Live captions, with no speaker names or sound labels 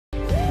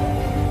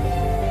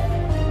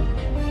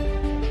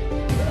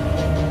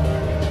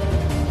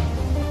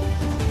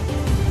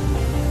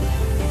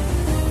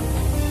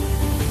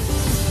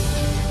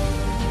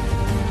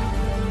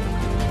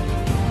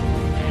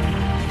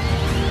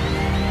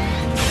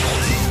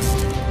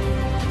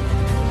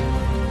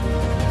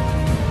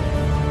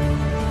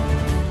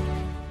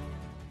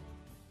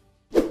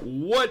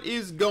What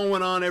is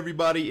going on,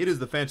 everybody? It is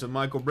the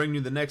ThePhantomMichael bringing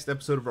you the next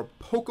episode of our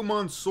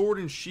Pokemon Sword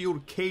and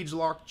Shield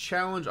CageLocke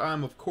challenge. I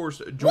am, of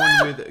course,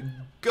 joined with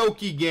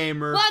Gokey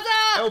Gamer,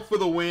 Elf for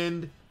the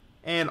Wind,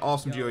 and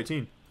Awesome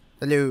Geo18.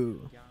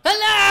 Hello.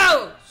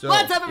 Hello! So,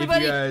 What's up,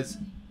 everybody? if you guys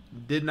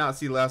did not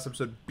see last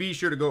episode, be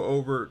sure to go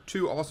over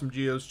to Awesome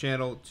Geo's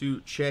channel to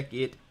check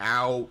it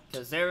out.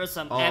 Because there was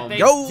some epic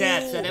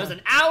deaths, and it was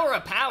an hour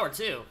of power,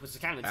 too, which is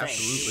kind of insane.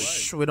 Absolutely.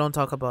 Shh, we don't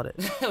talk about it.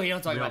 we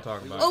don't talk about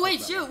it. it. Oh,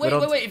 wait, shoot. Wait.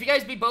 If you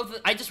guys beat both...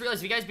 I just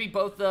realized if you guys beat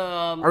both...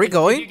 Are we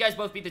going? If you guys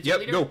both beat the gym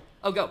leader... Go.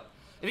 Oh, go.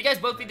 If you guys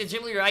both beat the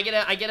gym leader, I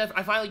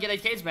finally get a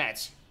cage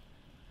match.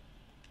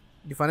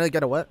 You finally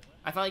get a what?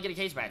 I finally get a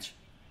cage match.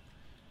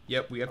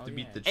 Yep, we have to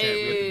beat the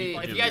Hey,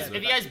 champ. if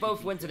you guys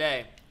both win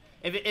today,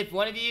 if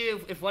one of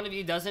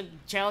you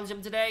doesn't challenge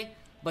him today,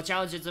 but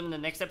challenges him in the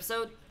next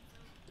episode,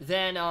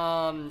 then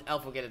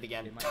Elf will get it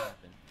again. It might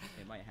happen.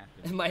 It might happen.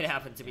 It might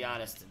happen, to be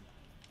honest.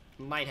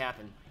 It might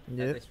happen.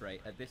 Yeah. At this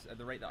rate, at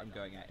the rate that I'm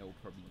going at, it'll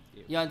probably.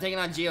 Yeah, I'm taking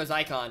on Geo's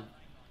icon.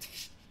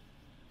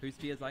 Who's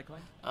Geo's icon?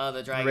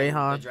 The dragon,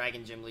 Rayhan. the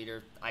dragon gym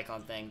leader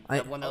icon thing.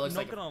 The one that looks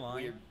like a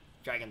weird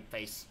dragon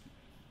face.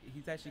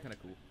 He's actually kind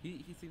of cool.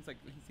 He seems like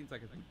a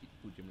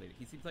cool gym leader.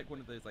 He seems like one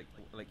of those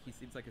like he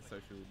seems like a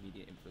social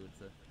media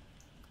influencer.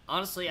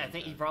 Honestly, I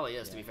think he probably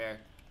is. To be fair.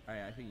 Oh,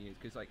 yeah, I think he is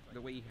because like the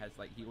way he has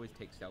he always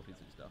takes selfies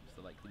and stuff.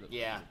 So like he looks.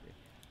 Yeah.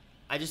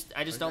 Really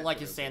I just don't like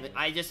his sand.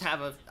 I just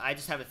have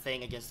a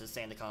thing against the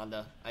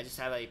Sandaconda. I just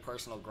have a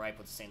personal gripe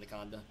with the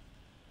Sandaconda.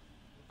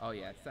 Oh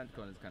yeah,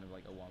 Sandaconda is kind of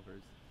like a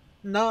Wonkers.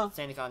 No.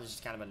 Sandaconda is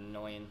just kind of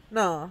annoying.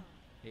 No.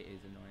 It is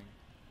annoying.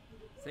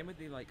 Same with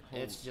the whole.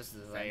 It's just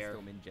there.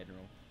 Sandstorm in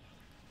general.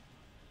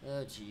 Oh The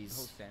whole jeez.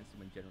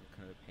 sandstorm in general is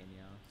kind of a pain in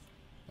the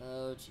ass.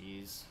 Oh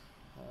jeez.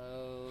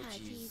 Oh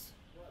jeez.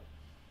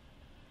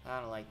 I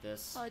don't like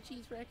this. Oh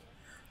jeez, Rick.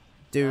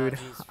 Dude,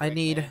 jeez, I frick,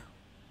 need... man.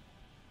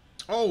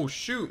 Oh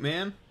shoot,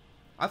 man!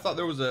 I thought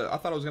I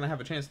was gonna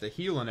have a chance to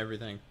heal and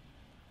everything.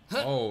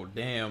 Huh. Oh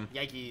damn!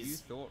 You Yikes.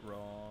 thought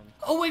wrong.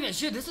 Oh wait a minute,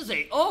 shit, this is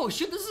a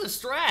this is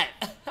a strat.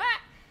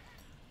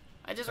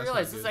 I just That's realized not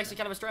this is good. actually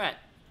kind of a strat.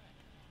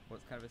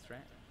 What's kind of a strat?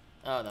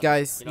 Oh no.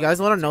 Guys, you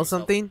guys want to know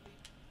something?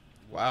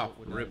 Wow.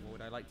 What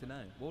would I like to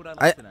know? What would I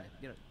I- like to know?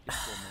 You know,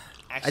 inform me.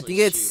 I Actually, think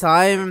it's shoot.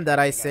 time that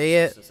I gotta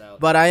say suss it, this out.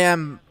 but I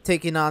am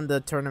taking on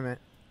the tournament.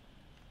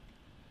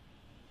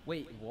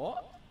 Wait,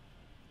 what?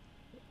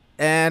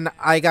 And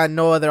I got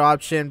no other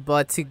option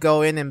but to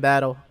go in and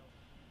battle.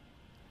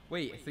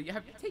 Wait, so you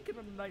have taken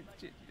on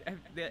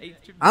the 8th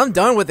gym? I'm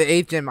done with the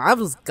 8th gym. I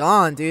was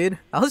gone, dude.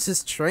 I was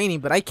just training,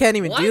 but I can't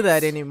even do What?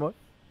 that anymore.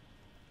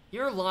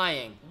 You're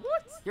lying.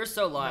 What? You're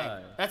so lying.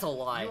 No. That's a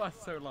lie. You are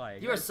so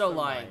lying. You are so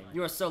lying.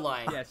 You are so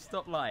lying. Yeah,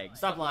 stop lying.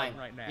 Stop lying.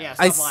 right now. Yeah,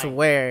 I stop lying.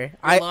 swear.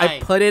 You're lying.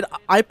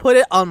 I put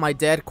it on my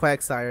dead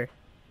Quagsire.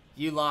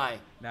 You lie.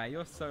 Nah,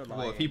 you're so lying.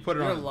 Well, if he put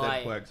it You're on his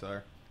lying. dead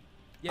Quagsire.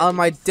 Yeah, on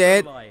my you're so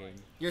dead- lying.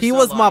 You're He so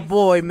was my lying.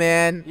 boy,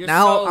 man. You're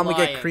Now so I'm gonna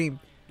lying. get creamed.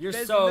 You're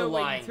There's so no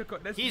way you lying. took on-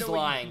 there's He's no way you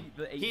lying. beat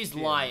the 8th He's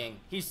gym. lying.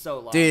 He's so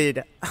lying.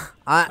 Dude, can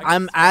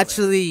I'm smell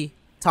actually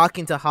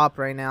talking to Hop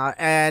right now,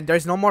 and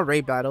there's no more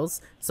raid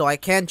battles, so I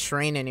can't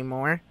train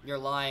anymore. You're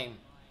lying.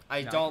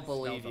 I No, don't can smell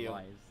believe the you.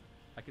 lies.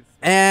 I can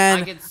smell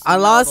And I can I smell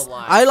lost the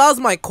lies. I lost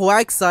my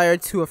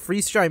Quagsire to a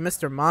freeze dry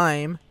Mr.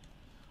 Mime.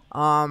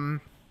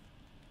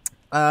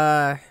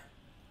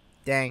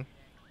 Dang.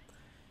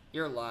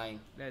 You're lying.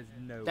 There's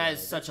no way. That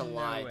is such a There's no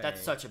lie. way.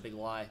 That's such a big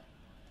lie.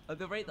 At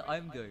the rate that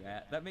I'm going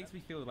at, that makes me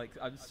feel like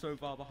I'm so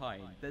far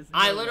behind. There's no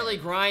I literally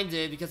way.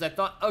 grinded because I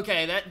thought,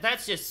 okay,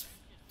 that's just.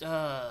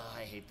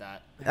 I hate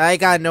that. I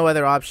got no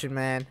other option,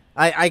 man.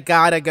 I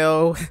gotta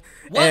go.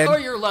 What and are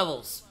your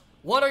levels?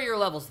 What are your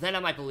levels? Then I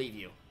might believe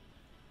you.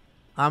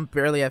 I'm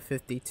barely at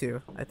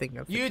 52. I think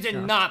I'm You 50 did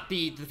now. not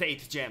beat the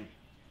 8th gym.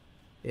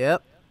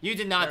 Yep. You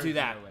did not do There's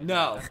that. no way.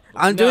 No.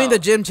 I'm No. doing the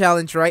gym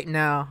challenge right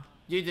now.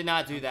 You did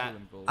not do that.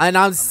 Feeling bull. And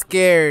I'm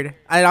scared.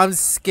 And I'm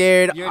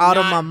scared You're out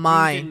of not-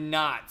 my You did mind.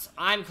 not.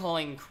 I'm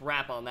calling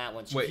crap on that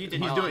one. Chief. Wait, you did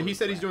he's not. doing. He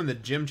said he's doing the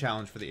gym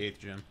challenge for the 8th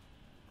gym.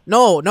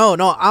 No.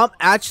 I'm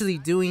actually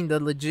doing the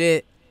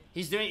legit.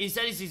 He's doing. He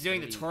said he's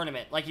doing the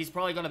tournament. Like he's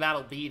probably going to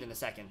battle Bede in a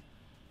second.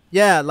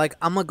 Yeah, like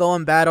I'm gonna go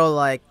and battle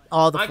like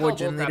all the I 4 call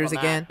gym bullcrap leaders on that.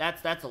 again.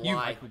 That's a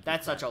lie.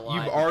 That's such a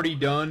lie. You've already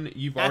done.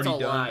 That's a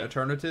lie.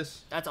 Eternatus.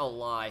 That's a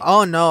lie.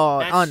 Oh no.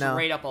 That's Oh no.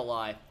 straight up a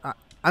lie.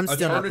 I'm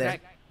still not there.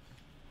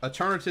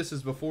 Eternatus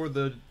is before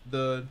the.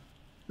 No,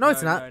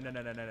 it's not. No, it's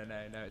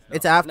not.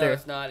 It's No, after.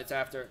 it's not. It's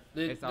after.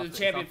 The It's after- it's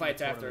champion after fight's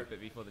the after. tournament, but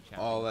before the champion.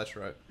 Oh, that's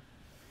right.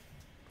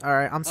 All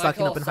right, I'm stocking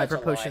call up in such a hyper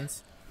lie.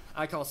 potions.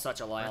 I call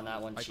such a lie on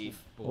that one, I call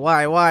Chief. bull.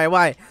 Why?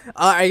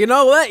 You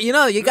know what?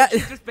 You got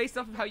Just based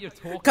off of how you're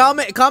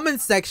talking.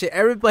 comment section.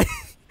 Everybody,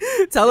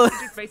 tell them.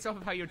 Just based off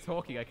of how you're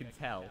talking, I can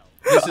tell.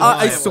 This is I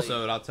my sw-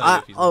 episode. I'll tell you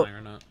if he's lying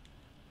or not.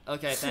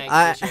 Okay, thanks.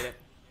 I- Appreciate it.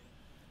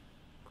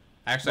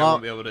 Actually, Well- I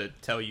won't be able to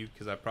tell you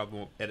because I probably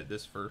won't edit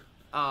this for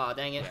Aw,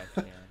 dang it.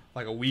 Yeah.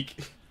 like a week.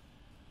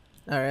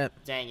 All right,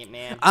 Dang it,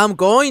 man. I'm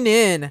going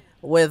in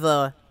with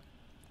a.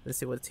 Let's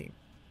see what team.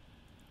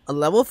 A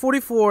level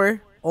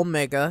 44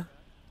 Omega,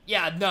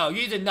 Yeah, no,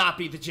 you did not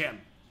beat the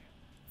gym.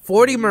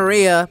 40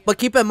 Maria, but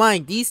keep in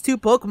mind, these 2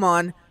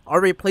 Pokemon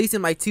are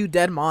replacing my 2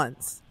 dead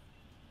Mons.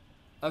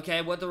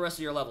 Okay, what are the rest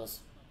of your levels?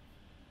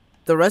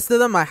 The rest of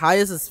them, my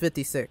highest is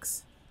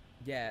 56.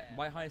 Yeah,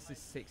 my highest is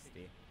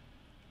 60.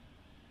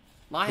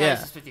 My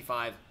highest is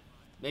 55.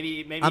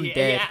 Maybe I'm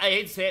dead. I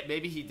hate to say it,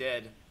 maybe he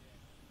did.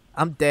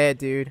 I'm dead,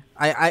 dude.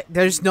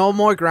 There's no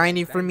more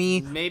grinding for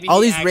me. Maybe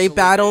all he these raid actually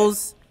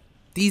battles,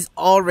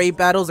 all raid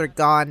battles are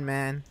gone,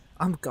 man.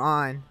 I'm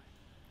gone.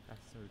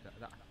 That's so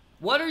that.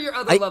 What are your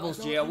other levels,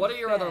 Gio? What are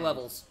your other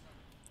levels?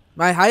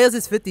 My highest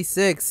is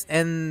 56,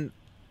 and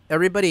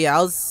everybody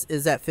else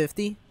is at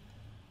 50.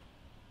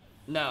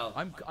 No.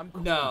 I'm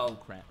cool No. with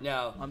crap.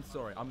 No. I'm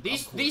sorry.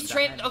 These cool these with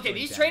train that. okay,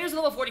 these trainers are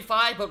level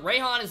 45, but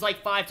Rayhan is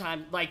like 5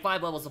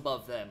 levels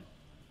above them.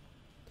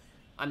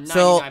 I'm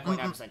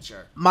 99.9%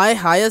 sure. My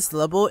highest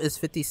level is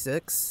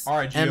 56. All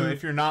right, Gio,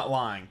 if you're not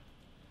lying,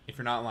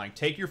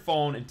 take your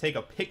phone and take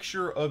a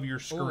picture of your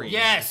screen.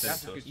 Yes. and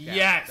send it to us.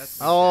 Yes.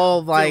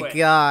 Oh my it.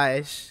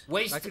 gosh.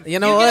 Waste. You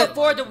know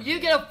what? You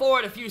can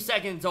afford a few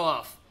seconds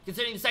off,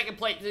 considering the second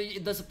place,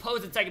 the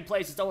supposed second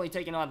place is only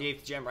taking on the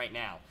 8th gym right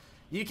now.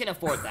 You can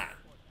afford that.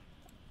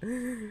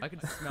 I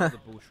can smell the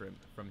bull shrimp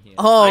from here.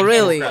 Oh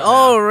really?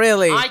 Oh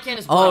really? I can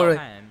as well. Oh,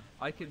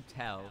 I can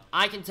tell.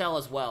 I can tell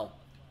as well.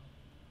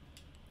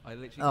 I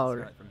literally can smell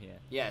it from here.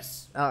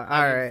 Yes.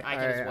 Alright. I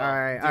can as well.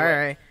 Alright. Do it.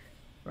 Alright.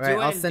 Right,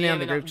 Do I'll it send it on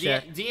the and group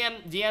chat.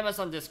 DM us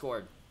on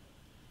Discord.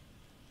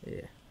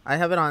 Yeah. I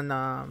have it on,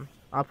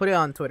 I'll put it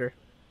on Twitter.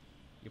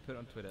 You put it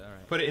on Twitter,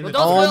 alright. Put it in the.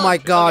 Oh my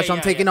gosh, Okay,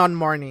 I'm taking on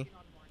Marnie.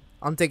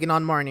 I'm taking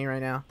on Marnie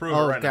right now. Prove it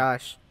oh right now.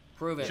 gosh.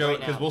 Prove it Show right it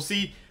because now. we'll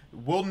see.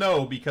 We'll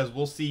know because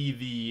we'll see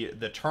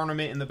the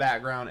tournament in the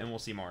background and we'll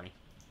see Marnie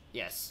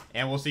Yes.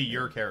 and we'll see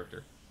your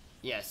character.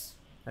 Yes.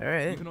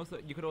 Alright.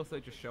 You could also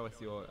just show us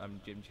your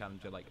gym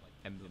challenger like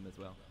emblem as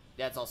well,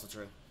 That's also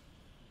true.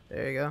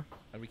 There you go.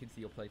 and we can see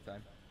your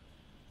playtime.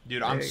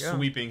 Dude, There I'm you go.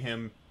 sweeping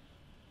him.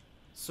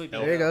 Sweet.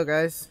 There you go,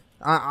 guys.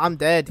 I'm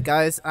dead,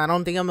 guys. I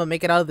don't think I'm gonna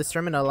make it out of this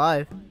tournament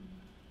alive.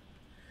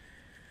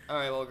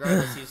 Alright, well,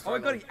 regardless, he's Oh my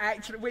god, struggling. he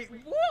actually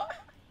what?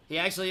 He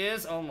actually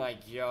is? Oh my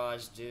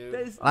gosh, dude.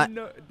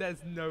 There's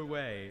no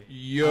way.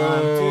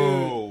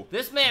 Yo.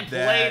 This man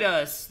That- played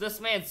us. This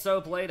man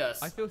so played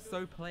us. I feel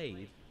so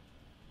played.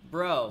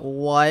 Bro.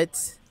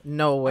 What?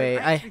 No way.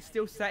 I'm actually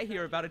still sat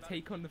here about to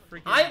take on the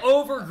freaking. I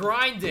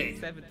overgrinded.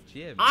 7th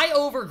gym. I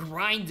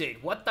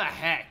overgrinded. What the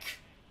heck?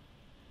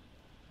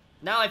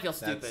 Now I feel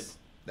stupid.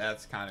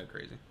 That's kind of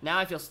crazy. Now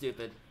I feel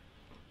stupid.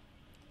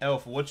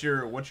 Elf, what's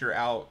your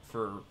out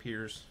for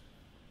Piers?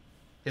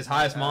 His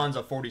highest mon's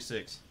a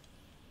 46.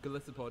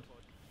 Galissapod.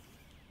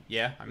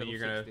 Yeah, I mean Level you're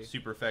gonna 60.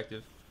 super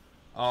effective.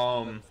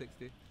 Level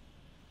 60.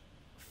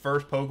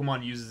 First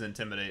Pokemon uses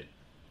Intimidate.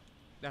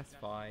 That's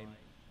fine.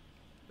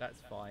 That's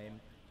fine.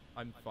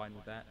 I'm fine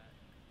with that.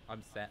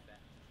 I'm set.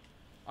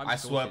 I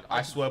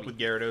swept with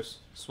Gyarados.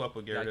 Swept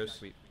with Yeah, I can Gyarados.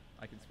 sweep.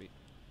 I can sweep.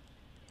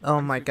 Oh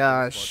I'm my sweeping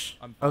Galissapod. gosh.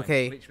 I'm fine.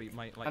 Okay. Literally,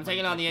 I'm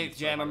taking on the 8th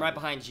gym. I'm right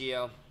behind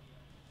Geo.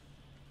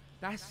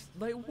 That's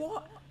like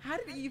what? How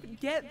did he even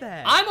get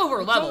there? I'm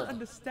over I leveled. don't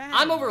understand.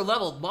 I'm over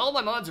leveled. All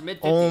my mods are mid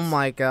 50s. Oh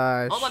my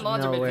gosh. All my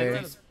mods no are mid way.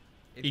 50s.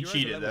 If He you're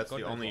cheated. over That's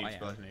leveled, the God only knows what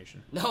I am.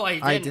 explanation. No, I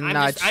didn't. I did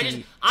not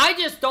cheat. I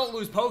just don't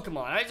lose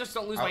Pokemon. I just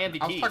don't lose my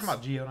MVPs. I was talking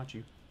about Geo, not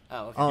you.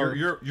 Oh, okay.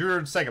 Oh. You're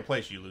in second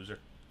place, you loser.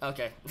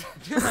 Okay.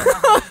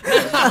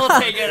 I'll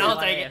take it. I'll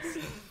take it.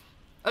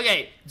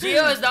 Okay,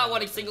 Geo has not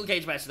won a single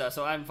cage match though,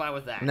 so I'm fine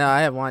with that. No,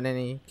 I haven't won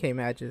any K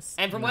matches.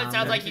 And from what it Nah,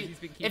 sounds man. like, He's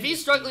been keeping if he's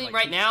it struggling like-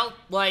 right now,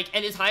 like,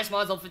 and his highest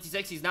mod is level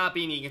 56, he's not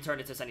being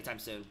Eternatus anytime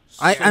soon.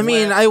 I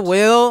mean, Swept.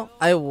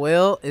 I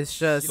will. It's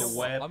just. You know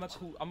Swept. what?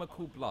 I'm a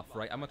cool bluff,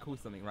 right? I'm a cool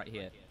something right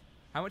here.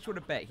 How much would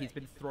I bet he's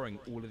been throwing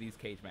all of these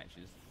cage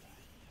matches?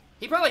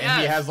 He probably And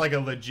has. he has like a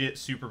legit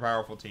super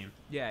powerful team.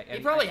 Yeah, He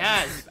probably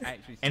has.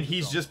 Actually And super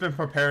he's strong. just been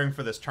preparing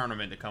for this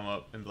tournament to come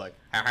up and be like,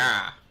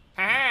 haha.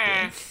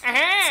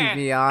 To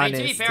be honest,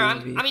 to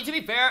Stevie.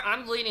 be fair,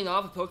 I'm leading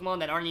off with Pokemon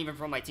that aren't even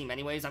from my team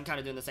anyways. I'm kind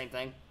of doing the same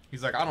thing.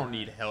 He's like, I don't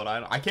need held.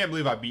 I can't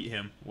believe I beat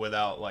him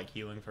without like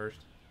healing first.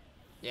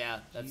 Yeah,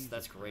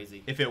 that's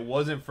crazy. If it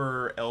wasn't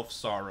for Elf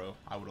Sorrow,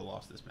 I would have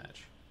lost this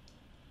match.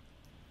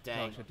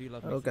 Dang. Gosh, I do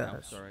love Oh, mixing out,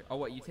 gosh. sorry. Oh,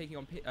 what, you taking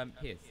on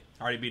Pierce?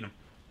 I already beat him.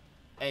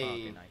 Hey. Oh,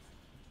 okay, nice.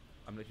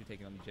 I'm literally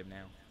taking on the gym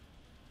now.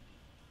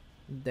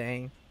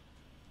 Dang.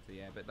 So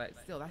yeah, but like,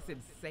 still, that's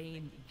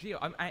insane. Gio,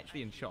 I'm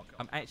actually in shock.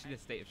 I'm actually in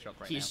a state of shock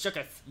right He now.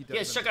 shooketh. You He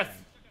is shooketh.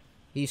 understand.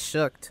 He's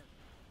shooked.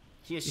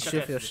 He is You should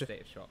shooketh. feel I'm in a shook.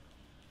 state of shock.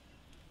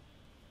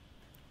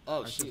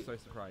 Oh I'm still shoot. so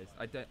surprised.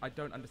 I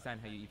don't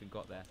understand how you even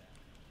got there.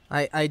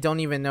 I don't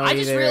even know I either.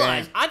 just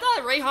realized, I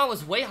thought Rayhan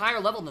was way higher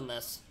level than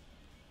this.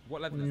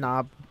 What level? is it?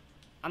 Nah.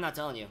 I'm not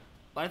telling you.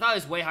 But I thought it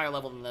was way higher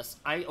level than this.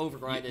 I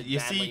overgrinded You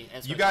badly. see,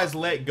 and you spent guys lots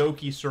of let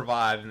Gokey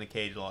survive in the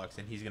cage locks,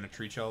 and he's gonna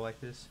treat y'all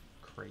like this?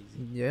 Crazy.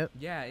 Yep.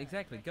 Yeah,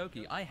 exactly.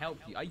 Gokey, I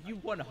helped you. You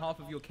won half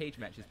of your cage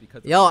matches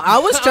because. Yo, of I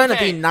was trying to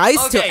Okay, be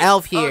nice to okay,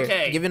 Elf here,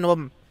 okay. giving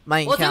him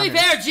my Well, to be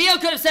encounters. fair, Gio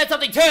could have said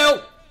something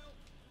too.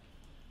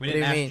 We What didn't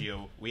do ask you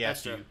mean? Gio. We That's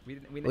asked true. you. We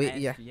didn't We- ask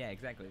yeah. you. Yeah,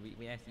 exactly.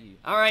 We asked you.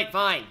 All right,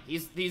 fine.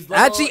 He's level,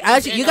 Actually,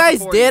 he's you in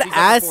guys upper 40s. did He's upper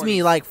ask me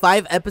 40s. like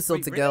 5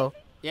 episodes Wait, ago.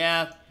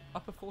 Yeah.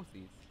 Upper 40s.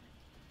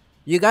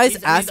 You guys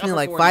He's asked me upper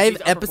like 40s. 5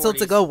 He's upper episodes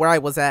 40s. ago where I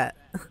was at,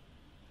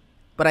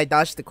 but I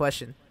dodged the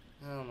question.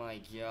 Oh my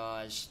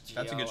gosh, Gio,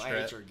 That's a good I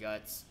hate strat. your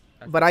guts.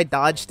 But I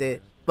dodged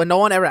it. But no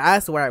one ever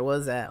asked where I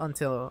was at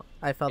until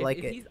I felt like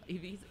it.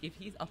 If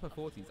he's upper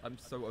 40s, I'm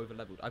so over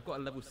leveled. I've got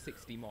a level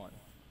 60 mon.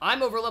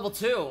 I'm over level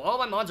 2. All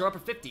my mons are upper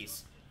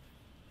 50s.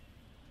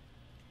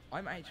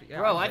 I'm actually.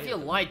 Bro, I'm I way feel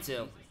over lied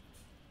leveled. to.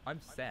 I'm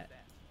set.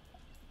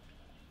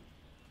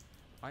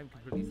 I'm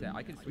completely set.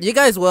 I can. Switch You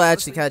guys will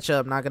actually catch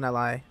up. Not gonna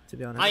lie, to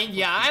be honest.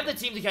 Yeah, I have the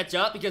team to catch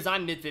up because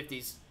I'm mid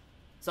 50s,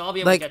 so I'll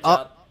be able Like, to catch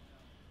up.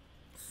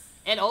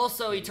 And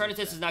also, Eternatus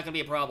is not gonna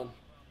be a problem.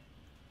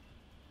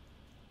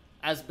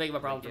 As big of a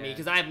problem for me Yeah.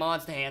 because I have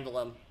mons to handle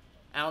him.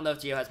 I don't know if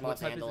Gio has What mons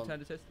to type is handle him.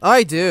 Eternatus?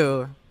 I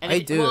do. And I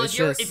if, do. Well, It's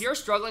if just. you're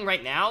struggling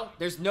right now,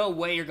 there's no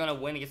way you're gonna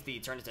win against the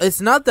Eternatus.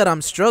 It's not that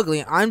I'm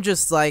struggling. I'm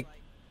just like,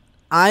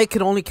 I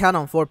can only count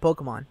on 4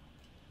 Pokemon.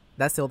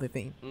 That's the only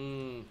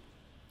thing.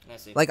 I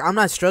see. Like, I'm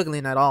not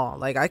struggling at all.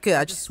 Like, I could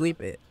actually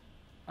sweep it.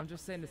 I'm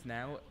just saying this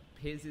now.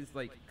 Piers'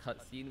 like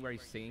cutscene where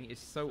he's singing is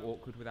so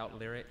awkward without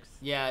lyrics.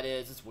 Yeah, it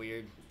is. It's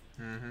weird.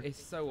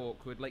 It's so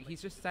awkward. Like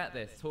he's just sat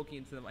there talking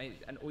into the mic,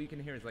 and all you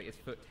can hear is like his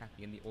foot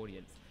tapping in the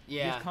audience. You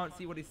Yeah. just can't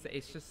see what he's saying.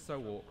 It's just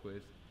so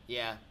awkward.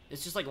 Yeah.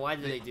 It's just like, why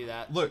did they do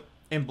that? Look,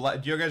 in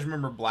Black. Do you guys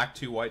remember Black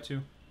 2, White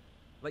 2?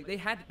 Like they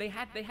had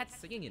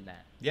singing in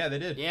that. Yeah, they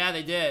did. Yeah,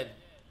 they did. They could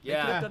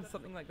Yeah. have done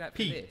something like that for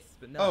P. this,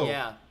 but no. Oh.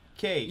 Yeah.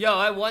 K. Yo,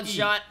 I one E,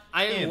 shot.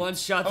 I M, one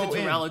shot the O,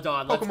 N.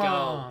 Duraludon. Let's go.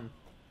 Pokemon.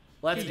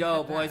 Let's E,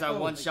 go, boys. I O,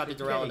 one shot the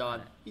K,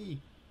 Duraludon. E,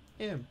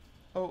 M,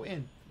 O,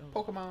 N.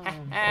 Pokemon.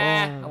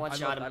 I one I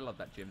shot love, I him. love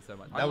that gym so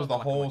much. I That was love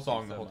the Black and whole White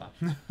song so the whole much.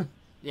 time.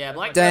 Yeah,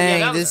 Black. Dang,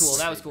 yeah, that was this- cool.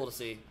 That was cool to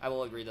see. I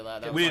will agree to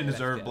that. That We was didn't fun.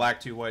 deserve yeah.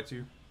 Black 2, White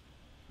 2.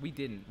 We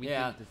didn't. We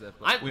Yeah. didn't deserve.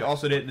 I- We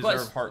also didn't But-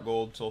 deserve Heart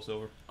Gold, Soul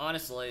Silver.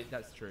 Honestly.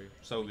 That's true.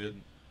 So We good.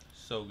 didn't.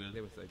 So good.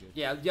 They were so good.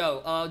 Yeah,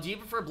 yo, do you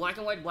prefer black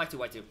and white or black 2,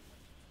 white 2?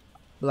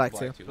 Black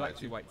Black 2. 2, Black White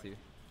 2, 2. White 2.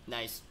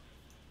 Nice.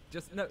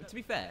 Just no. To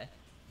be fair,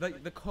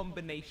 like the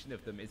combination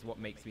of them is what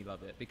makes me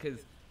love it because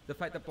the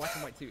fact that Black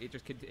and White 2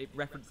 it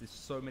references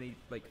so many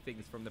like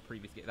things from the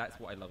previous game. That's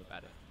what I love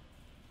about it.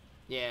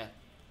 Yeah.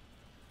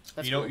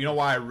 That's You know, cool. you know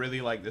why I really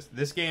like this.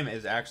 This game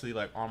is actually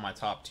like on my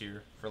top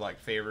tier for like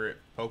favorite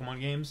Pokemon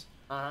games.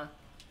 Uh-huh.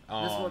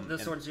 This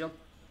and Sword and Shield?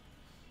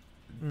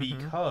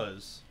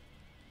 because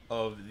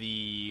of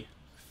the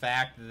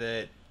fact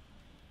that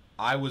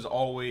I was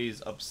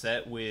always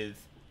upset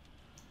with.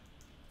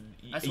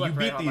 I slept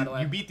very hard, by the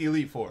way. You beat the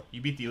Elite Four.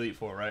 You beat the Elite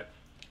Four, right?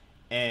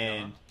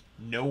 And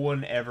no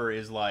one ever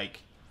is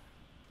like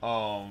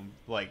oh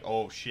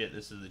shit,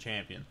 this is the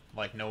champion.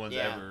 Like no one's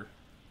Yeah. ever.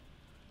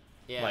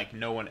 Yeah. Like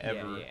no one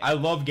ever. yeah. I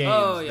love games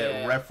Oh, yeah, that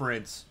yeah.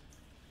 reference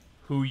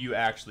who you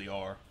actually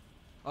are.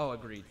 Oh,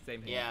 agreed.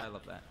 Same here. Yeah. I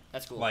love that.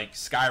 That's cool. Like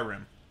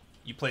Skyrim.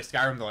 You play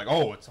Skyrim, they're like,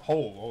 oh, it's a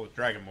hole. Oh, it's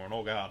Dragonborn.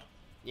 Oh god.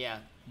 Yeah.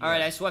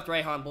 Alright, I swept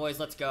Rayhan, boys.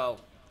 Let's go.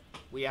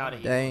 We out of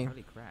here. Dang.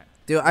 Holy crap.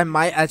 Dude, I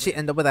might actually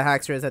end up with a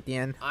Haxorus at the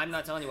end. I'm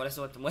not telling you what I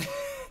swept them with.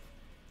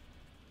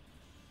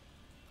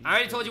 I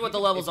already told you what the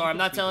levels are. I'm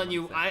not telling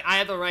you. I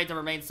have the right to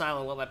remain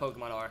silent what my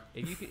Pokemon are.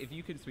 If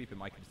you could sweep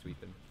him, I could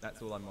sweep him.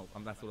 That's all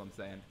That's all I'm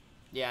saying.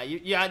 Yeah, you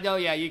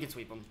can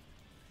sweep them.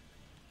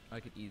 I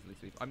could easily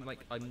sweep.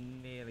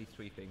 I'm nearly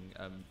sweeping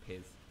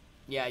Piz.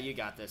 Yeah, you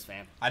got this,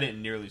 fam. I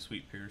didn't nearly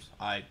sweep Pierce.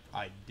 I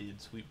did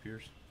sweep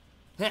Pierce.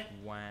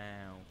 Wow.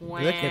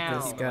 Look at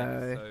this Wow.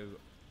 guy. So,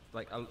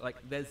 like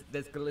there's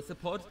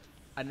Galissapod,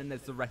 and then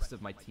there's the rest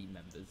of my team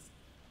members.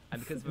 And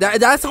because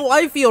That's how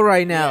I feel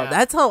right now. Yeah.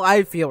 That's how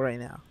I feel right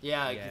now.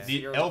 Yeah, Yeah. 'cause The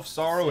you're Elf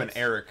Sorrow and six.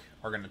 Eric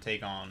are gonna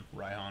take on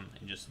Raihan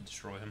and just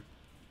destroy him.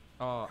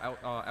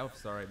 Elf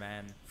Sorrow,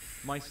 man.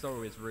 My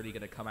Sorrow is really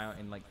gonna come out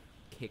and like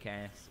kick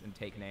ass and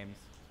take names.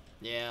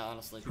 Yeah,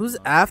 honestly. Who's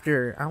nice.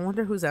 after? I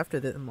wonder who's after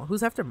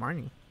who's after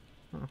Marnie?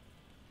 Huh.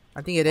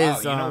 I think it Wow,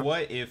 is. you know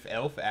what? If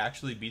Elf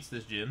actually beats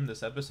this gym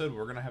this episode,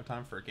 we're gonna have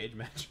time for a cage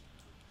match.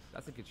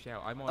 That's a good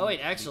shout. I'm on. Oh, wait,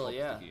 the actually,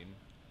 yeah. Obstagoon.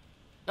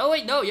 Oh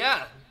wait, no,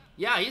 yeah,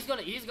 yeah. He's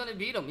gonna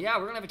beat him. Yeah,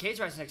 we're gonna have a cage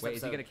match next Wait,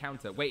 is episode. he gonna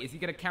counter? Wait, is he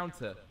gonna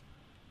counter?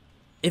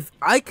 If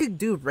I could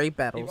do raid If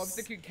battles,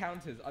 Obstagoon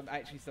counters, I'm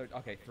actually so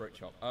okay. Throat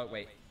chop. Oh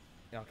wait.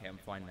 Okay, I'm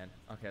fine then.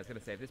 Okay, I was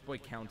gonna say if this boy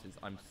counters,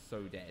 I'm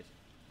so dead.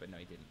 But no,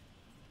 he didn't.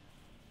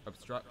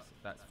 Obstructs.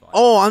 That's fine.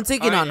 oh, I'm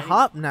taking Alright, on Eddie.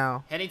 Hop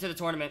now. Heading to the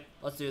tournament.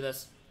 Let's do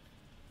this.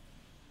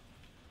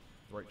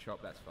 Throat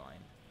chop. That's fine.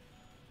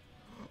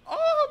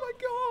 Oh my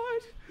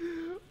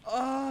god!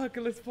 Oh,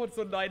 Galissapod's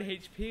on 9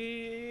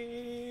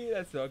 HP.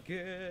 That's not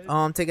good. Oh,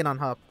 I'm taking on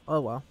Hop. Oh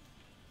well.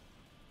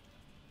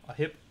 A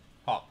hip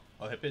hop.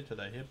 A hip it to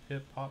the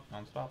hip hop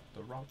non-stop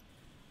the rock.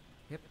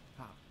 Hip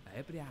hop.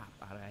 Hip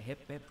hop.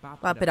 Hip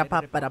hop. Pop it up,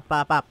 pop it up,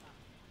 pop up.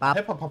 Pop,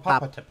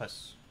 pop.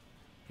 Hippopotapus.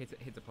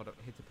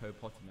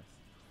 Hippopotamus.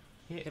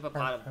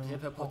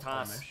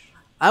 Hippopotamus.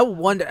 I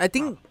wonder.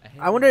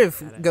 I wonder if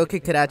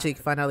Gokey could actually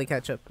finally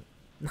catch up.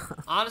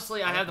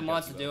 Honestly, I have the catch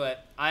mods you to up. do it.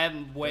 I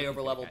am way Gokey's gonna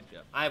over leveled. catch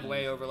up. I have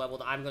way over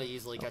leveled. I'm gonna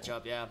easily catch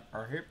up. Yeah.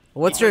 Our hip.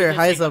 What's He your turns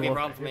highest into 60, level?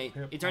 wrong for me.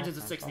 He turns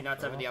into 60,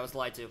 not 70. I was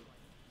lied to.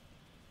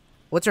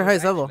 What's your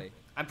highest level? Actually,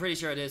 I'm pretty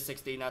sure it is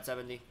 60, not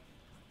 70.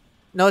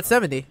 No, it's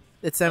 70.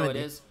 It's 70. Oh,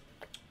 it is.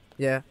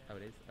 Yeah. Oh,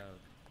 it is. Oh.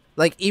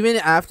 Like even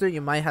after you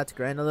might have to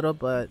grind a little,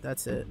 but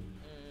that's it.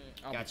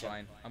 I'll Gotcha. be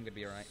fine. I'm gonna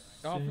be alright.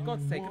 Oh, for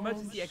God's sake,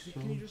 emergency exit,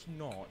 can you just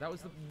not? That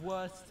was the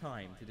worst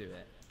time to do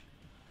it.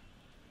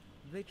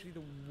 Literally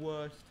the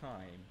worst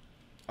time.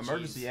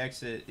 Emergency Jeez.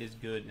 exit is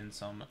good in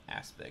some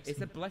aspects. It's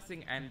a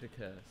blessing and a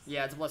curse.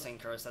 Yeah, it's a blessing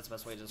and curse. That's the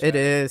best way to describe It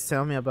is.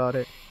 Tell me about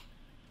it.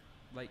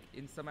 Like,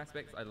 in some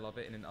aspects, I love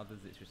it, and in others,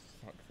 it just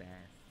sucks ass.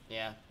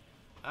 Yeah.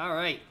 All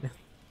right.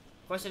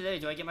 Question today: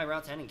 do I get my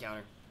Route 10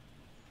 encounter?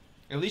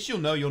 At least you'll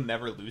know you'll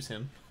never lose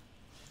him.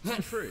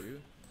 True,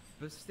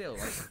 but still,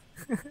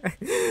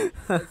 like,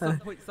 at some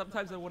point,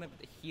 sometimes I want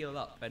to heal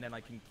up, and then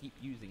I can keep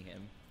using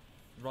him,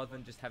 rather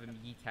than just have him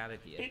yeet out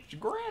of here. It's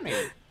Granny.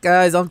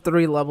 Guys, I'm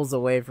 3 levels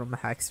away from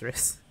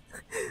Haxorus. Oh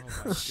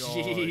my god.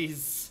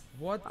 Jeez.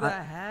 What the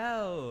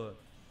hell?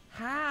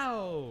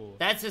 How?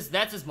 That's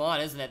his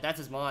mod, isn't it? That's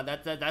his mod.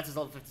 That's his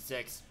level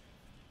 56.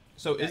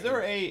 So is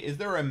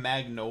there a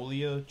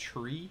magnolia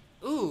tree?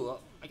 Ooh,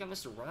 I got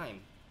Mr. Rhyme.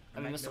 I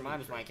mean, Mr. Magnolia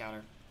Mime is my tree.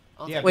 encounter.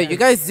 I'll Yeah, take Wait, that. you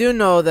guys do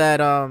know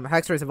that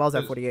Haxorus evolves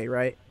at 48,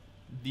 right?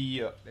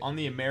 The on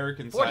the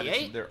American side,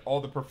 48?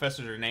 all the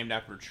professors are named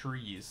after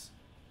trees.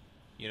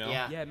 You know?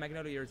 Yeah. Yeah,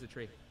 Magnolia is a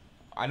tree.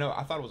 I know.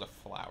 I thought it was a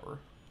flower.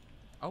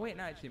 Oh wait,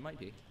 no, actually, it might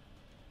be.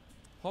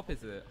 Hop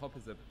is a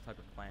type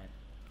of plant.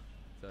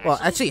 So Well,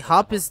 actually,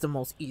 Hop is the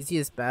most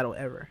easiest battle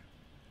ever.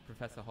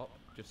 Professor Hop,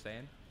 just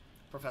saying.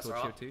 Professor Sword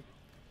Hop. Shield 2.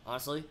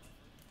 Honestly,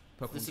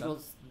 Pokemon the Gun.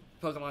 sequel's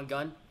Pokemon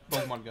Gun.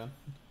 Pokemon gun.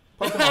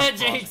 Pokemon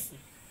Jinx. cross.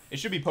 It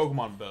should be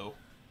Pokemon bow.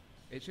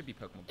 It should be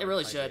Pokemon. It Bow,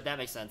 really I should. agree. That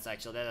makes sense,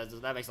 actually.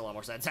 That makes a lot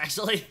more sense,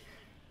 actually.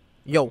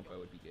 Yo, Pokemon Bow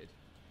would be good.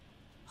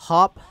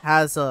 Hop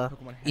has a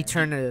Pokemon Hand.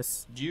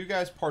 Eternatus. Do you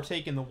guys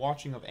partake in the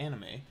watching of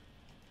anime?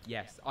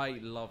 Yes, I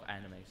love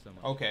anime so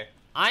much. Okay.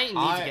 I need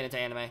to get into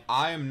anime.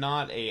 I am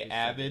not a It's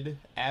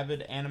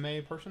avid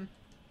anime person,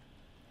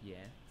 Yeah.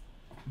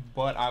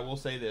 but I will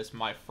say this: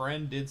 my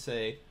friend did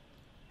say,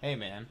 "Hey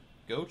man,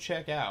 go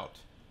check out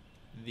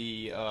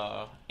the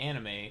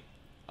anime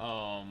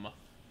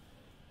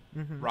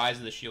Rise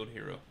of the Shield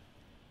Hero."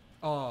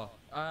 Oh,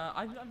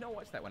 I've not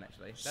watched that one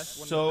actually. That's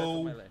one So- that's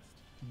on my list.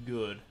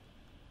 Good.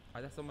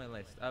 That's on my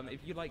list. If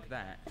you like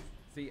that,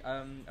 see,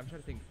 I'm trying to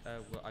think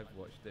what I've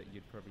watched that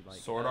you'd probably like.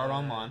 Sword Art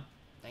Online.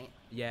 Dang it.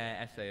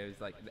 Yeah, SAO's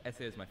like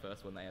SAO is my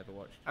first one that I ever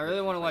watched. I really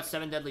want to watch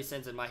Seven Deadly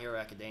Sins and My Hero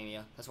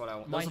Academia. That's what I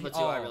want. Those are the two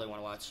I really want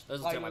to watch. Those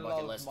are the two on my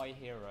bucket list. My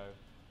Hero.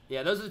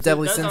 Yeah, those are the two.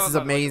 Deadly those Sins are is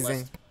on my bucket amazing.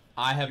 list.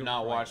 I have You'll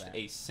not cry watched that.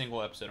 a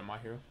single episode of My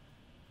Hero.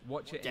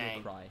 Watch it and Dang.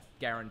 you'll cry,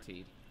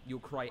 guaranteed. You'll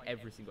cry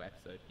every single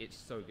episode. It's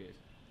so good.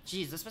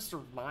 Jeez, this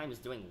Mr. Mime is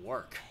doing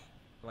work.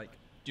 Like,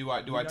 Do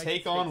I United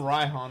take States on is-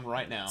 Raihan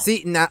right now,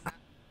 See, now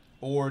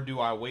or do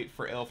I wait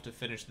for Elf to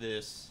finish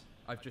this?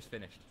 I've just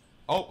finished.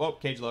 Oh,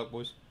 CageLocke,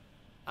 boys.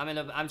 I'm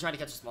trying to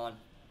catch a spawn.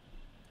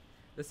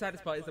 The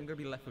saddest part is I'm gonna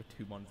be left with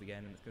 2 mons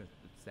again, and it's gonna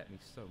upset me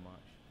so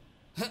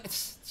much.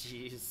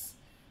 Jeez.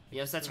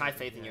 You have such high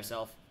faith in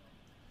yourself.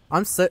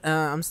 I'm still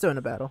in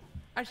a battle.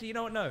 Actually, you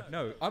know what?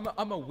 No.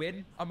 I'm a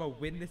win. I'm a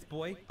win this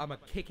boy. I'm a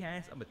kick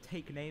ass. I'm a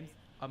take names.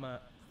 I'm a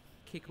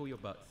kick all your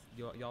butts.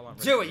 Y'all aren't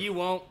ready Do for it, this. you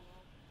won't.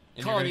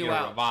 And Calling you're you gonna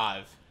get out. a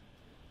revive.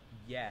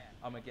 Yeah,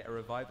 I'm gonna get a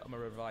revive. I'm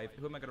gonna revive.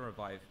 Who am I gonna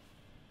revive?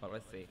 Well,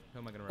 let's see. Who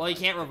am I gonna revive? Well, you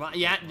can't revive.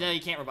 Yeah, no,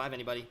 you can't revive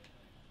anybody.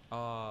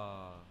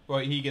 Ah. Well,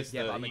 he gets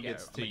Yeah, but the I'ma he get-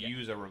 gets I'ma to get-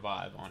 use a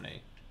revive on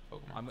a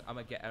Pokemon. I'm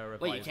gonna get a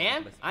revive. Wait, you on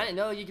can? this I one. didn't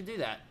know you could do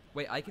that.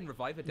 Wait, I can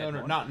revive a dead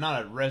No, one?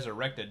 not a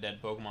resurrect a dead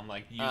Pokemon.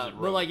 Like use it.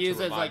 but like to use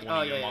it as, revive like, one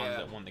oh, of your yeah, mons yeah.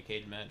 that won the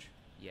cage match.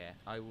 Yeah,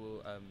 I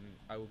will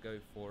go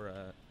for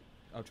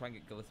I'll try and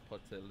get Golisopod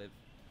to live,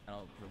 and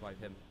I'll revive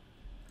him.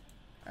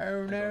 Oh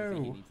As long as he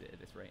needs it at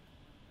this rate.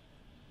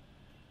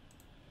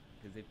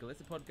 Because if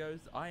Golisopod goes,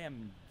 I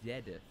am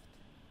deadeth.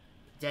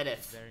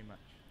 Deadeth. Very much.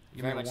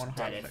 Give Very me much one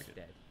dead. hot second.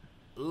 Dead.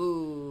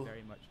 Ooh.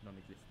 Very much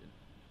non-existent.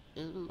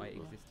 Ooh. My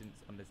existence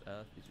on this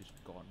earth is just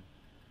gone.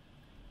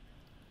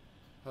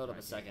 Hold up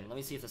a second. Let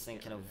me see if this thing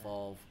can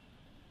evolve.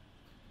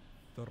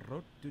 The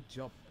road to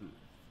jump.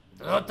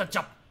 The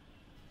jump.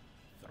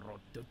 The road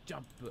to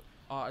jump.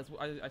 I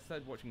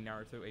started watching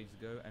Naruto ages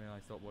ago, and then I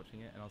stopped watching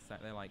it, and I was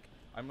sat there like,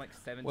 I'm like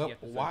 70 Well,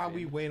 episodes while in,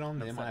 we wait on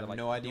and I'm them, sat I have there like,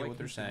 no do idea I what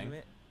they're continue saying.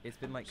 it? It's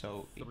been like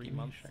So, give 3 me a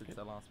months second. since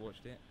I last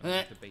watched it. Eh. I'm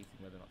just debating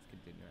whether or not to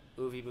continue it.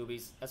 Oofy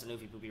boobies. That's an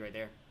oofy boobie right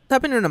there. What's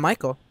happening to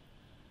Michael?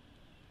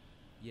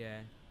 Yeah,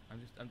 I'm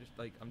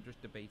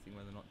just debating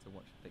whether or not to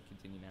watch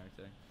continue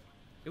Naruto.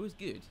 It was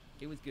good.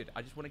 It was good.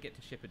 I just want to get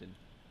to Shippuden.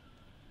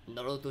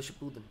 Naruto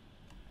Shippuden.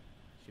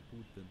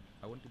 Shippuden.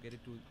 I want to get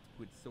it to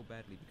it so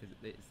badly because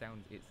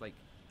it's like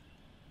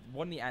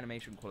the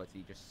animation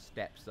quality just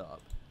steps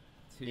up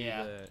to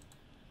Yeah.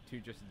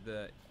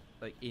 the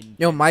like in.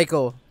 Yo,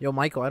 Michael. I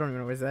don't even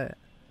know where's that.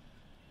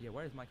 Yeah,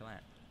 where is Michael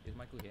at? Is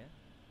Michael here?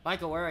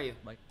 Michael, where are you?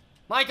 Mike.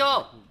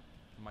 Michael!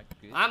 Mike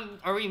good.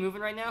 Are we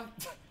moving right now?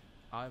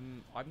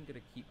 I'm gonna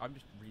keep. I'm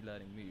just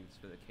relearning moves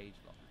for the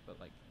CageLocke, but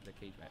like the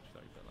cage match.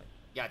 Sorry, but like.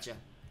 Gotcha.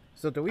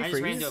 So do we I freeze?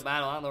 just ran into a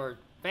battle. I don't know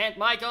where.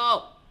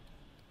 Michael!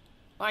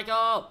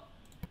 Michael!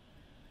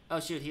 Oh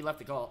shoot, he left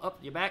the call. Oh,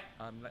 you're back?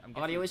 I'm guessing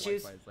Audio his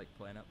issues? Wi-Fi is, like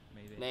playing up,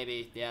 maybe.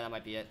 Maybe. Yeah, that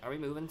might be it. Are we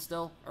moving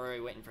still? Or are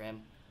we waiting for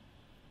him?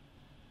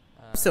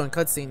 I'm still in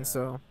cutscene,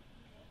 so.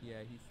 Yeah,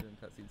 he's still in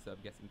cutscene, so I'm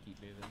guessing keep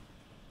moving.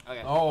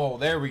 Okay. Oh,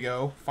 there we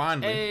go.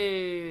 Finally.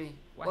 Hey!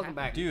 What Welcome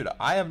back. Dude,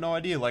 I have no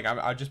idea. Like,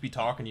 I'd just be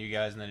talking to you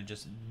guys, and then it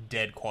just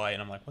dead quiet,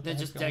 and I'm like, what the They're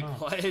heck's just going dead on?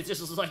 quiet. It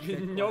just was like,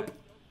 nope.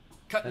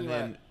 Cutting And you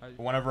then out.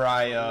 whenever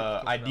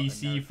I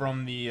DC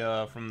from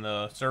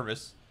the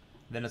service,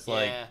 then it's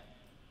like Yeah.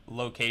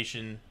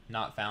 location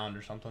not found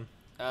or something.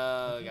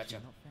 Oh, gotcha.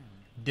 Not found.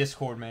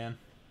 Discord, man.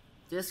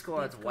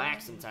 Discord's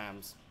whack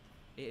sometimes.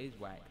 It is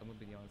whack. I'm gonna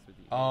be honest with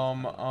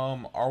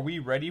you. Are we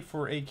ready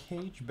for a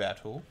cage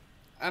battle?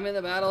 I'm in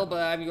the battle,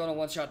 but I'm going to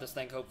one-shot this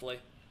thing, hopefully.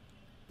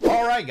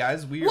 All right,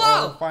 guys, we Whoa!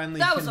 are finally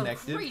That was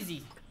connected.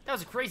 that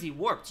was a crazy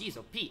warp. Jeez,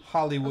 oh Pete.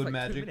 Hollywood That was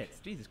like 2 magic. minutes.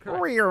 Jesus Christ.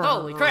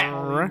 Holy crap.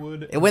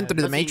 Hollywood It went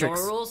through the magic. Let's see, Matrix.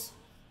 normal rules?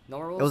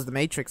 Normal rules? It was the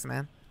Matrix,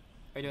 man.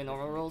 Are you doing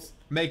normal rules?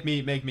 Make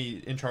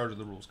me in charge of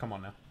the rules. Come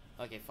on now.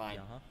 Okay, fine.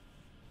 Uh-huh.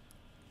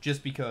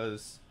 Just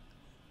because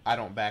I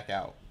don't back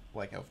out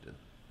like Elf did.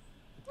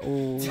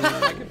 Ooh.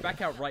 I can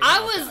back out right now.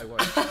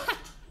 I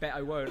Bet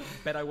I won't.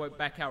 Bet I won't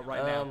back out right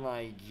Oh now.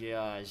 my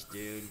gosh,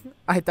 dude.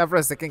 I thought for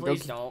a second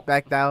Please Gokey don't.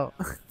 backed out.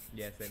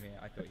 Yeah, same here.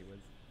 I thought you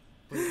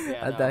would. Yeah,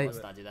 I no, died.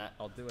 let's not do that.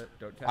 I'll do it.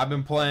 Don't tell I've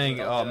been playing.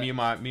 Don't do Me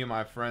it. and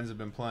my friends have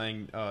been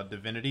playing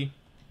Divinity,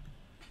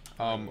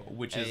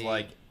 which is Hey.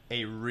 like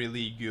a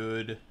really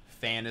good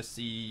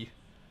fantasy,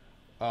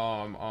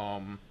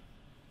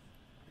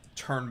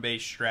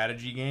 turn-based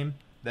strategy game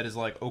that is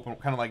like open,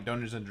 kind of like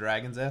Dungeons and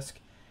Dragons esque.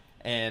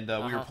 And we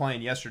were Uh-huh.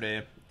 playing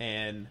yesterday,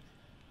 and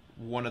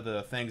one of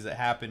the things that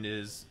happened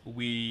is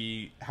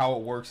how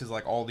it works is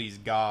like all these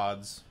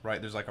gods,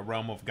 right? There's like a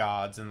realm of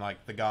gods, and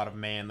like the god of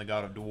man, the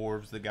god of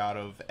dwarves, the god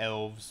of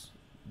elves,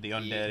 the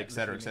undead, Yeah.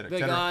 etc., etc., The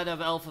etc. god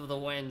of Elf of the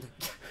Wind.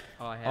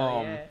 Oh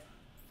hell yeah!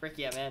 Frick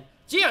yeah, man.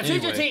 Gio, choose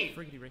your Anyway. team!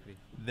 Friggity rickety.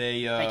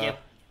 They Thank you.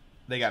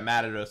 they got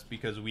mad at us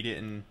because we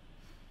didn't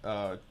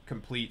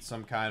complete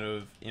some kind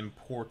of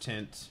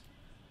important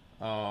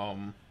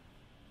Mission.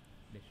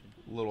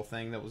 little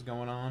thing that was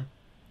going on.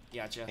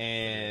 Gotcha.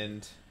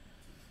 And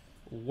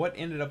what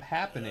ended up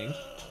happening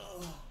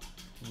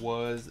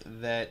was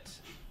that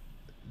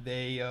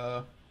they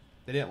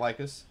didn't like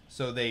us,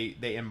 so they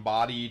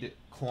embodied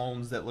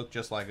clones that looked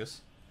just like us,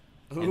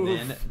 and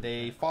then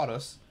they fought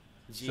us.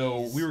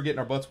 So Jeez. we were getting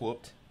our butts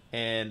whooped,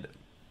 and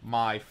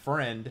my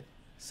friend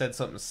said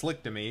something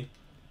slick to me,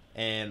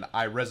 and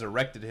I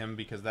resurrected him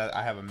because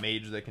I have a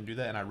mage that can do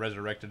that, and I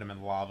resurrected him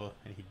in lava,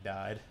 and he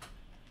died.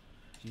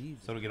 Jeez.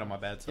 So to get on my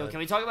bad Yo, side. can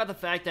we talk about the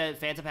fact that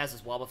Phantom has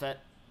his Wobble Fett?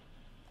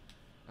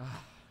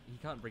 He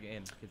can't bring it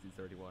in because it's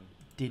already won.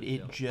 Did But it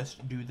still.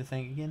 just do the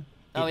thing again?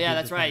 Oh It yeah, did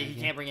that's the right. thing You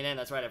again. can't bring it in.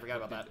 That's right. I forgot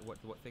about that. What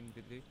thing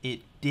did it do?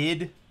 It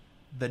did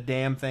the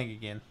damn thing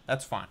again.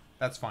 That's fine.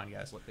 That's fine,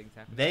 guys. What things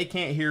happened? They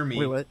can't hear me.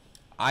 Wait, what?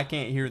 I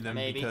can't hear them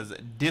Maybe. because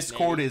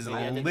Discord Maybe. is Maybe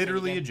I did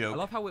literally a think I joke.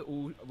 love how we're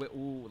all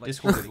like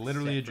Discord is totally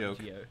literally a separate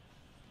from joke.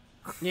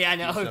 Geo. Yeah, I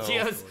know. So-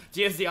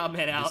 Gio's the odd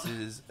man out. This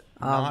is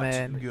Oh, not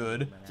man.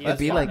 good. Gio's That's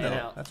be the fine, odd like man though.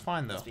 out. That's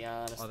fine though. Let's be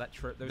honest. Oh, that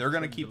those They're gonna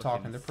trends keep are talking.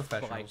 looking They're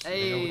professionals. spiked.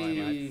 They know what it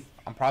Hey. is.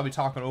 I'm probably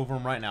talking over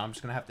them right now. I'm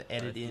just gonna have to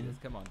edit Let's do in this,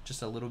 come on.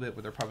 just a little bit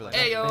where they're probably like,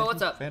 Hey, "Oh, yo, Phantom?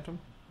 what's up?" Phantom?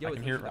 Yo, I it's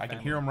can hear. literally I the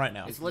can hear them right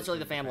now. It's literally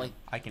the family.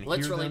 I can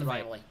Literally hear the them.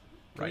 family.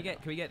 Can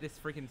Right we get this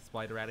freaking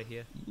spider out of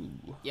here?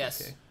 Ooh,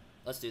 Yes. okay.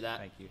 Let's do that.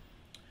 Thank you.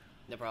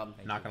 No problem.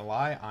 Thank Not you. gonna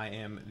lie, I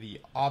am the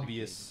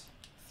obvious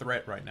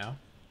threat right now.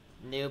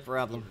 No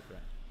problem. He's a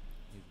threat.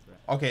 He's a threat.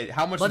 Okay,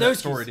 how much of Badooskies. that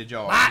story did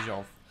y'all?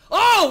 Ah!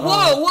 Oh,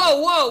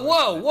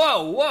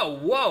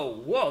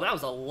 whoa. That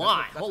was a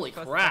lot. That's Holy what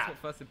first- crap.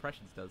 That's what first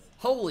impressions does.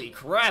 Holy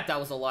crap, that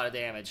was a lot of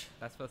damage.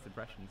 That's first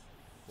impressions.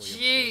 for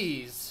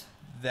you. Jeez.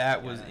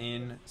 That was Yeah.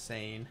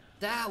 insane.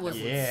 That was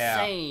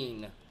Yeah.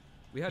 insane.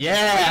 We had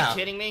Yeah. Are you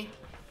kidding me?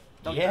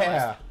 Don't get Yeah.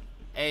 paralyzed.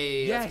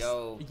 Hey, Yes. let's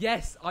go.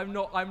 Yes. I'm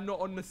not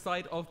on the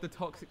side of the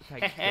toxic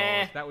tank.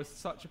 God, that was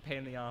such a pain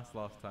in the ass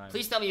last time.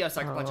 Please tell me you have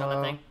Sucker Punch on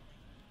that thing.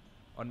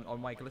 On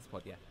my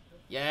Gallipod, yeah.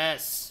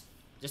 Yes.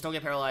 Just don't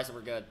get paralyzed and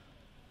we're good.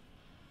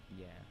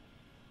 Yeah.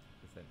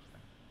 Essentially.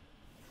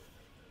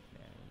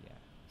 Yeah.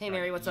 Hey,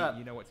 Mary, what's you, up?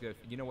 You know what to go.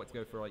 You know what to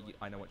go for.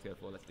 I know what to go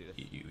for. Let's do this.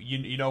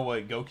 You know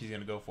what Gokey's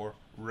gonna go for?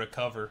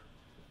 Recover.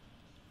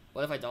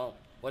 What if I don't?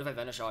 What if I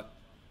Venoshock?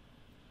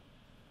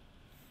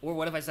 Or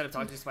what if I set up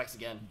Toxic Spikes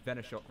again?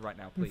 Venoshock right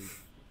now, please.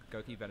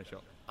 Gokey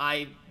Venoshock.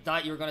 I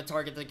thought you were gonna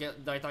target the.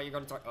 I thought you were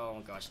gonna target.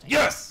 Oh gosh. dang it.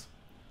 Yes.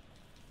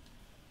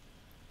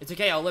 It's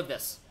okay. I'll live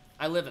this.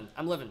 I'm living.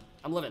 I'm living,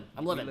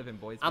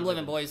 boys. I'm We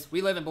living, living. boys.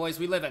 We living, boys.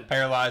 We living.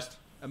 Paralyzed.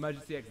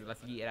 Emergency exit.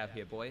 Let's get it out of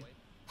here, boy.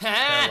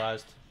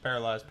 Paralyzed.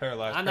 Paralyzed.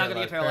 Paralyzed. I'm not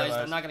gonna get paralyzed.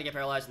 Paralyzed. I'm not gonna get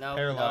paralyzed. No.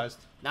 Paralyzed.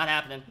 No. Not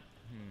happening.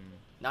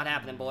 Not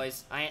happening,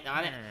 boys.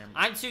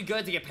 I'm too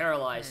good to get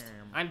paralyzed.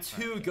 I'm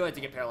too good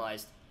to get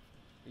paralyzed.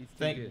 He's too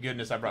Thank good.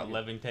 goodness I brought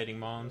levitating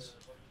mons.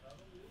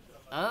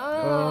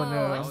 Oh,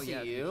 no. I Oh, see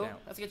yeah, you.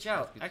 That's a good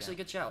shout. Actually,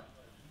 good shout.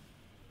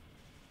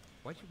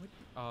 Why'd you?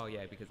 Oh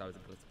yeah, because I was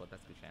in glitch squad.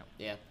 That's a good shout.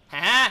 Yeah.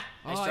 Haha.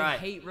 Nice Oh, try. I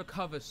hate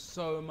recover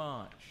so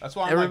much. That's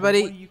why I'm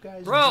Everybody- like, what are you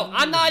guys Bro, doing?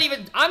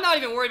 I'm not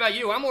even worried about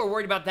you. I'm more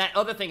worried about that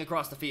other thing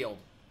across the field.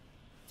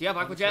 Do you have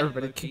Aqua Jet?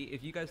 Everybody- Loki,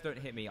 if you guys don't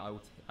hit me, I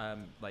will.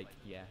 Like,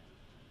 yeah.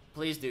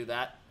 Please do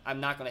that. I'm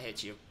not gonna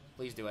hit you.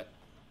 Please do it.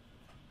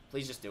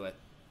 Please just do it.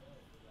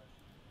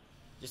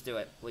 Just do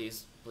it,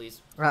 please,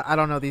 please. I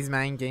don't know these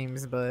mind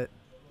games, but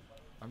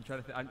I'm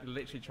trying to. I'm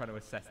literally trying to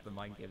assess the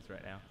mind games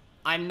right now.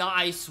 I'm not.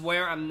 I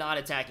swear, I'm not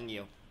attacking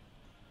you.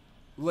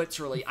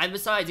 Literally. And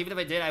besides, even if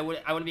I did, I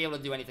wouldn't be able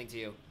to do anything to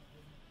you.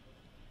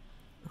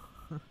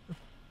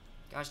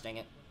 Gosh dang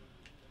it.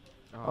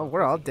 oh,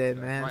 we're all dead,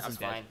 man. Right, This is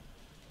I'm dead. fine.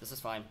 This is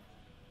fine.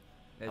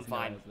 There's I'm no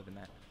way I fine. was living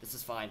that. This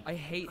is fine. I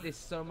hate this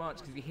so much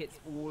because he hits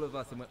all of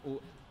us and we're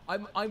all.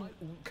 I'm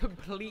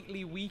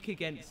completely weak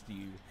against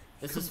you.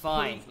 This is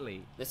fine.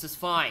 Completely. This is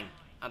fine.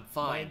 I'm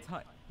fine.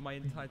 My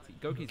entire team.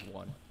 Gokey's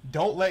won.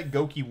 Don't let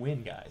Gokey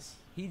win, guys.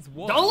 He's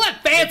won. Don't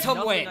let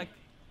Phantom win!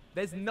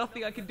 There's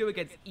nothing I can do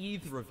against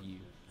either of you.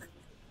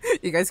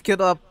 You guys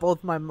killed off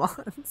both my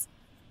mons.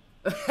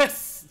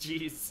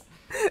 Jeez.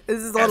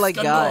 This is all I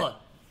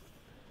got.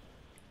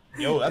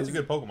 Yo, that's a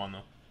good Pokemon, though.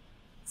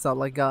 That's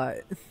all I got.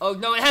 Oh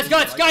no, it has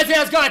guts! Guys, it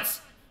has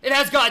guts! It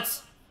has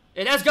guts!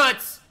 It has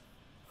guts!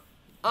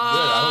 Good,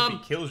 I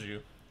hope he kills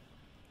you.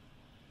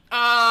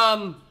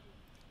 No.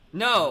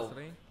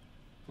 Honestly.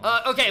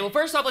 Okay, well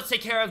first off, let's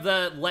take care of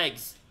the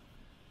legs.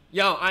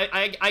 Yo,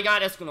 I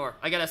got Escanor.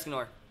 I got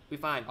Escanor. We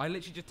fine. I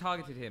literally just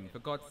targeted him, for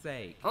God's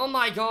sake. Oh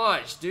my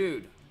gosh,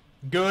 dude.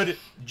 Good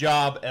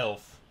job,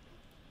 Elf.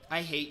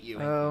 I hate you.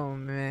 Oh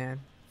man.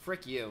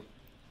 Frick you.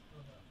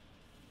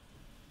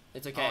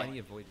 It's Oh, okay. and he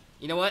avoided.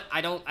 You know what?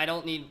 I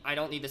don't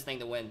need this thing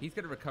to win. He's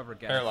gonna recover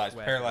again. Paralyzed, I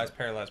swear. paralyzed,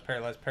 paralyzed,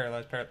 paralyzed,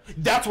 paralyzed,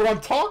 paralyzed. That's what I'm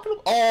talking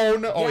about. Oh,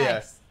 no. Oh, yes.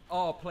 Yes.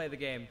 Oh, play the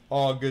game.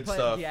 Oh, good Play,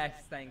 stuff. Yes,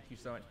 thank you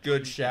so much.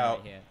 Good Dream team shout.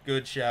 right here.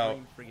 Good shout.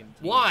 Dream friggin' team.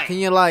 Why? Can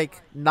you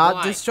like not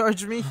Why?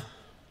 discharge me?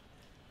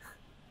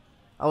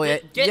 Oh yeah,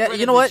 Get yeah. rid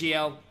You of know the what?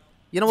 Geo.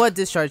 You know what?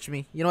 Discharge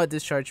me. You know what?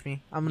 Discharge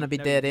me. I'm gonna be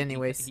No, dead you-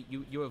 anyways.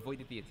 You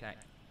avoided the attack.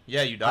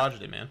 Yeah, you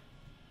dodged it, man.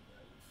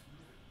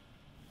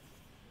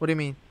 What do you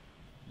mean?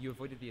 You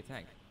avoided the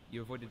attack.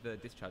 You avoided the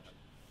discharge.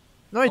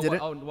 No, I Oh,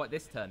 didn't. what?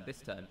 This turn. This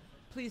turn.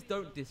 Please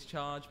don't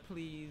discharge,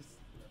 please.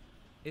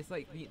 It's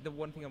like the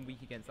one thing I'm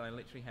weak against. I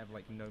literally have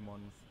like no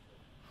mons.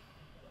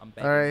 I'm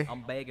begging. Alright.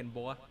 I'm begging,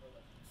 boy. He's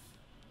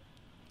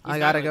I not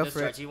gotta gonna go for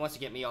discharge. it. He wants to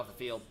get me off the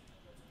field.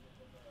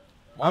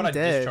 Why would I'm I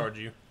dead. discharge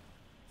you?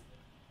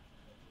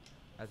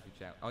 That's a good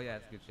shout. Oh yeah,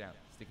 that's a good shout.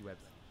 Sticky webs.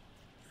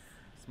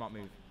 Smart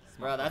move. Smart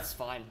Bro, move. that's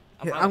fine.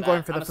 Yeah, fine I'm with going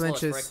that. for the I'm slow as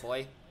flinches. frick,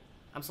 boy.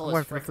 I'm slow I'm as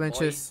going for the frick, boy.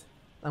 flinches.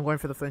 I'm going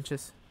for the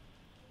flinches.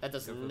 That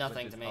does Go for the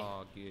nothing to flinches. me.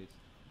 Oh,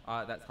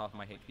 good. That's half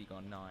my HP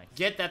gone. Nice.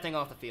 Get that thing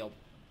off the field.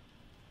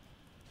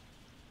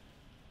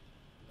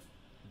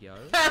 Yo.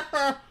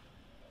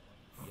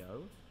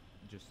 Yo.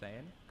 Just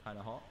saying. Kind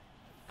of hot.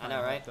 I know,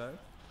 Kinda right? hot, though.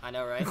 I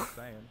know, right? Just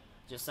saying.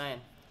 Just saying.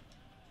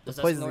 Does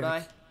The that poison snow die?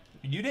 ink.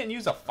 You didn't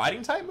use a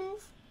fighting type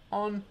move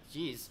on.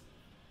 Jeez.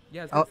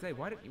 Yeah, I was Oh. gonna say,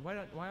 why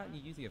aren't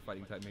you using a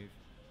fighting type move?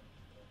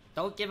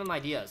 Don't give him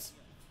ideas.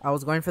 I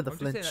was going for the I'm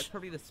just saying that's flinch.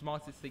 probably the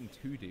smartest thing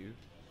to do.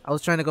 I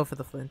was trying to go for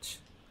the flinch.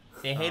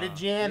 They hated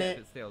Yeah, Janet.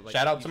 but still, like,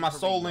 Shout out you to my should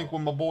Soul probably Link not.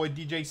 with my boy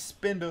DJ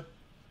Spender.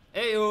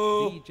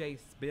 Ayo. DJ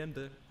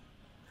Spender.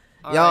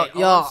 Alright,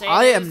 all I'm saying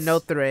I am is- no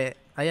threat.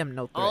 I am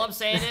no All I'm threat.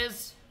 saying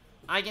is,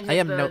 I can I hit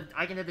am the no-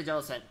 I can hit the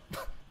Jellicent.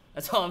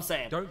 That's all I'm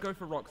saying. Don't go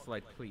for rock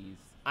slide, please.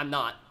 I'm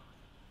not.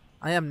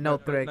 I am no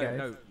threat, no, guys.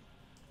 no.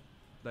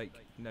 Like,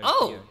 no.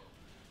 Oh!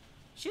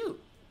 Shoot.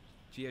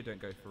 Geo,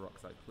 don't go for rock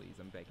slide, please.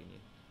 I'm begging you.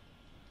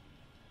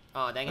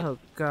 Oh dang it. Oh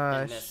Didn't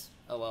gosh. miss.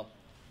 Oh well.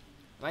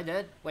 Am I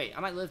dead? Wait, I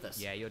might live this.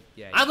 Yeah, you're.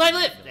 Yeah. I might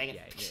live! you're- Dang it.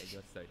 Yeah,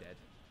 you're so dead.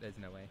 There's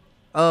no way.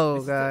 Oh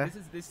this god.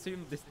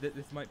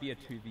 This might be a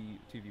 2v1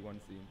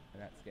 soon,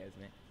 and that scares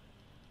me.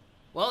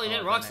 Well, he Oh, didn't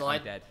damn rock it, I'm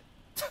slide. dead.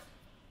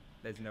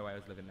 There's no way I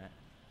was living that.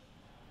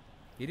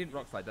 He didn't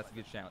rock slide. That's a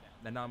good shout.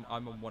 Then I'm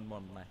on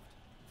 1-1 left.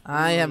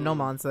 I have no Ooh.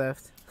 mons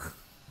left.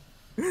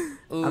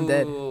 I'm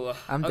dead. Ooh.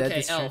 I'm dead Okay,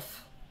 this turn.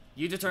 Elf.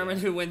 You determine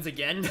who wins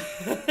again.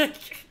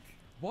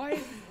 Why?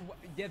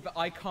 Yeah, but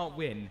I can't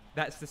win.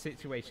 That's the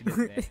situation,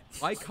 isn't it?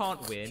 I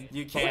can't win.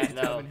 You but I can't,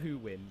 no. determine who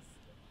wins.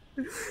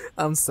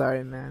 I'm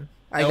sorry, man.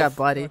 I Elf. got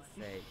body. God's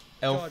sake.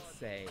 Elf. God's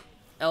sake.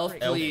 Elf,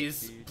 Elf.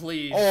 please, Dude.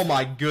 please. Oh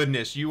my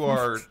goodness, you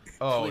are.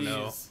 Oh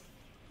no.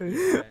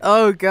 please,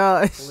 Oh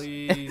gosh.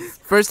 Please.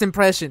 First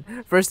impression.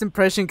 First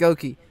impression,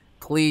 Gokey.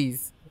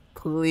 Please.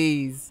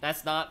 Please.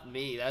 That's not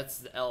me. That's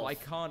the Elf. I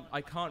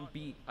can't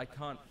beat.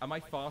 Am I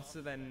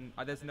faster than?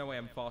 There's no way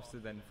I'm faster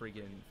than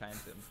friggin'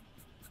 Phantom.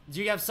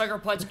 Do you have Sucker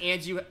Punch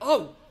and you?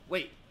 Oh,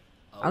 wait.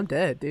 Oh, I'm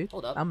dead, dude.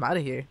 Hold up. I'm out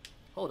of here.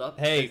 Hold up.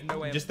 Hey, There's no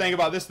way I'm- just think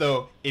about this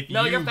though. If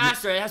No, you you're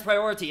faster. It has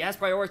priority. It has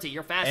priority.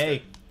 You're faster.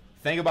 Hey,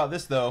 think about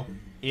this though.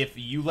 If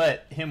you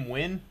let him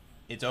win,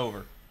 it's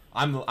over.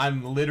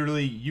 I'm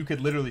literally. You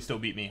could literally still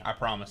beat me. I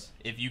promise.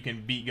 If you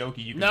can beat Gokey,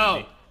 you can No. beat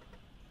me.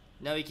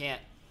 No, he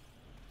can't.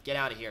 Get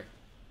out of here,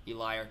 you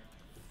liar.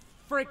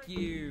 Frick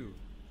you.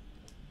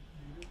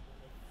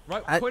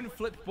 Right, coin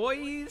flip,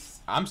 boys.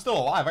 I'm still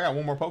alive. I got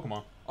one more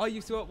Pokemon. Oh,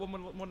 you still got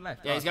one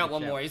left. Yeah, Oh, he's got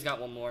one shout. more. He's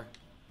got one more.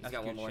 He's That's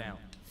got a one good more. shout.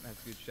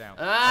 That's a good shout.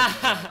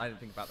 Ah. I didn't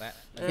think about that.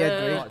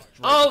 Yeah,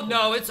 Oh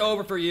no, it's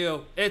over for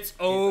you. It's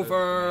over.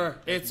 over.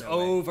 It's There's no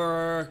way.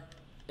 over.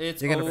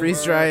 It's You're gonna over.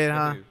 freeze dry it,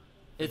 huh?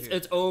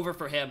 It's over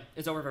for him.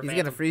 It's over for He's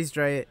Phantom. gonna freeze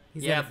dry it.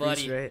 He's Yeah, gonna freeze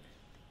buddy. dry it.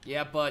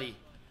 Yeah, buddy.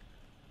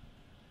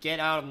 Get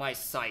out of my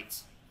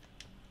sight.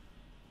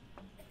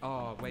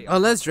 Oh wait.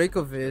 Unless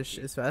Dracovish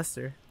is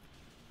faster.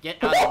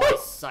 Get out of my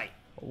sight.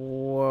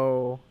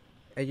 Whoa.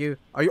 Are you?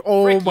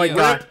 Oh Frick my you.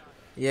 god.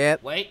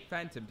 Yep. Wait.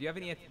 Phantom, do you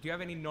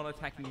have any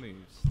non-attacking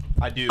moves?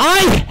 I do.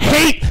 I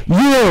hate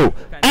you,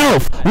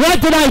 Elf!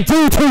 What did I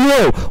do to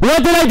you?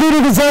 What did I do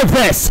to deserve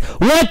this?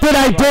 What did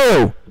I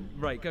do?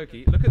 Right,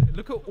 Gokey,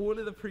 look at all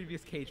of the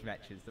previous cage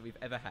matches that we've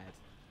ever had.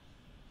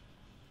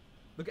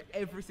 Look at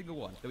every single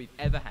one that we've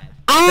ever had.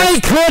 I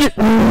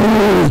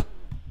could.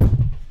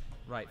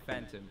 Right,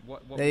 Phantom,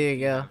 what There you moves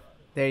do go. have?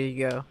 There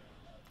you go.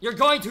 You're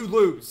going to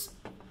lose.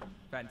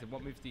 Phantom,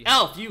 what moves do you have?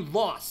 Elf, you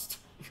lost.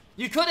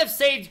 You could have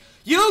saved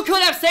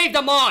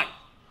them on.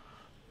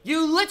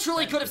 You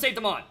literally could have saved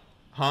them on.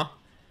 Huh?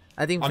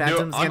 I think I'm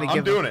Phantom's gonna I'm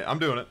give doing him. it. I'm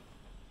doing it.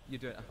 You're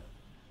doing it.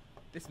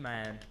 This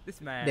man. This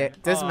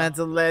Oh, man's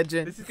a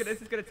legend. This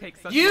is gonna take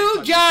such a long You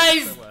time. guys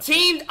This is so worth it.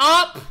 teamed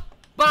up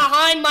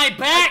behind my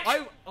back.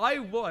 I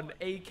won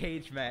a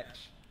cage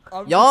match.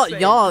 I'm Y'all just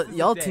saying, this is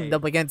a day. teamed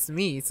up against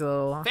me,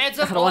 so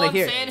Phantom, I don't all want to I'm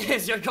hear. saying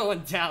is you're going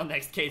down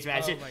next cage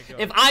match. Oh my God.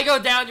 If I go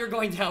down, you're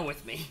going down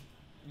with me.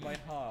 My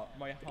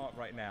heart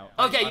right now.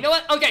 Okay, you know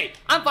what? Okay,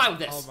 I'm fine with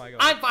this. Oh my God.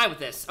 I'm fine with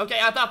this. Okay,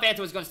 I thought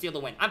Phantom was going to steal the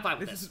win. I'm fine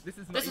with this. This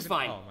is This is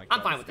fine. Oh my God,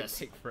 I'm fine with this.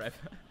 this. is gonna take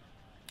forever.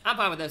 I'm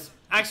fine with this.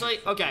 Actually,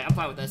 okay, I'm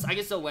fine with this. I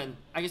can still win.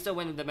 I can still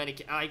win the many.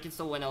 I can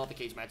still win all the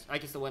cage match. I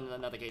can still win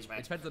another cage It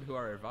match. depends on who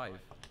I revive.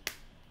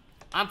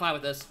 I'm fine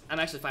with this. I'm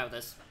actually fine with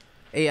this.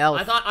 Hey, Elf.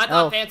 I thought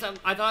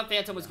Elf.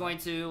 Phantom was going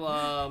to.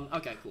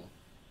 Okay, cool.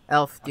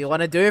 Elf, do you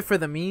want to do it for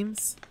the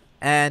memes?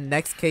 And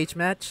next cage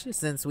match,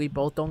 since we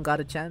both don't got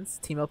a chance,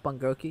 team up on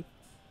Gokey.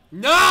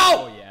 No.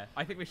 Oh yeah,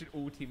 I think we should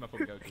all team up on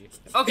Gokey.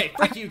 Okay,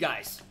 frick you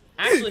guys.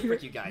 Actually,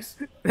 frick you guys.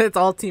 Let's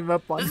all team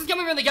up on. This is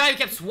coming from the guy who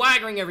kept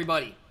swaggering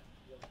everybody.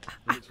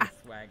 Literally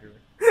swagger.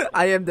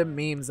 I am the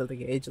memes of the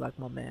CageLocke,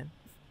 my man.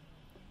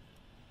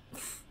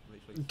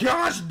 Literally.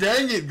 Gosh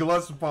dang it,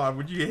 Gillespie,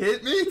 would you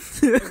hit me?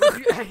 Would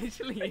you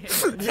actually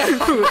hit me?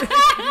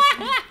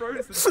 You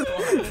frozen spawn.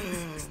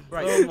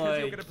 Right, Oh because my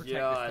you're gonna protect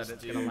gosh, this, then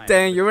it's dude. gonna land.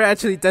 Dang, you were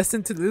actually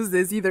destined to lose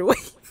this either way.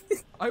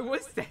 I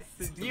was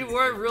destined to You lose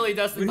were this. really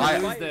destined We're to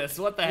lose defying- this.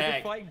 What the we're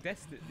heck? defying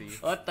destiny.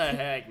 What the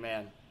heck,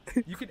 man?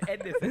 You can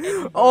end this at any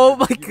moment. Oh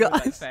my You know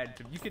that, gosh.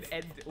 Phantom. You can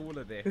end all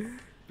of this,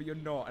 but you're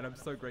not, and I'm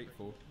so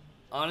grateful.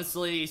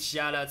 Honestly,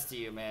 shoutouts to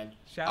you, man.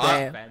 Shout out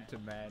Damn.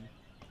 Phantom, man.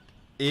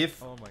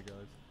 If Oh my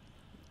god.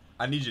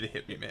 I need you to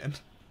hit me, man.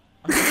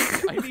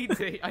 I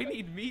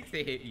need me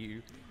to hit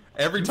you.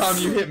 Every time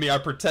you hit me, I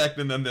protect,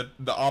 and then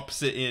the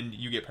opposite end,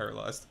 you get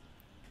paralyzed.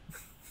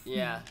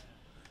 Yeah.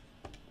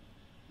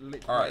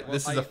 Literally. All right, Well,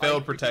 this is a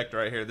failed protect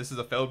right here. This is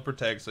a failed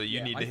protect, so you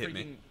yeah, need to hit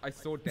me. I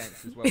saw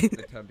dance as well for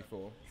the turn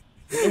before.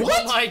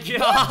 Oh my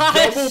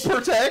gosh! Double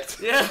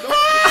protect? Yeah.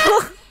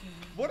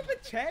 What are the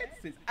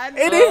chances? And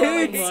It Oh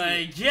is.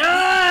 my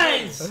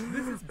gosh!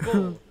 This is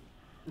bull.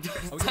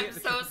 I'm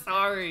so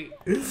sorry.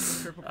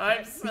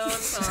 I'm so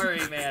sorry,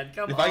 man.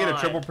 Come on. If I get a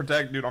triple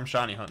protect, dude, I'm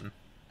shiny hunting.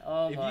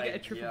 Oh If my you get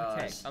a triple gosh.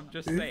 protect, I'm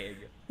just saying.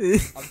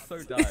 I'm so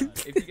done.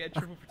 If you get a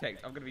triple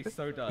protect, I'm gonna be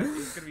so done.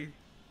 It's gonna be.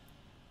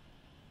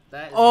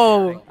 That is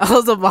Oh, amazing. I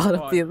was about Come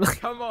to on, be like,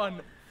 come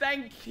on.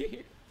 Thank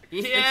you.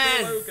 It's all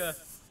Yes. ogre.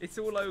 It's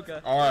all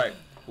ogre. All right,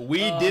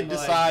 we Oh did my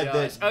decide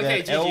gosh. that,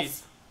 Okay, that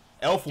GG's.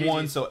 Elf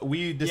won, GG's. so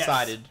we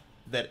decided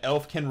that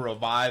Elf can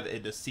revive a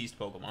deceased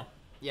Pokemon.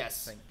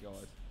 Yes. Thank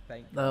God.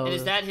 Thank God. no. And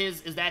is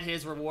that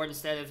his reward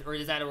instead of, or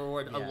is that a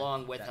reward Yeah,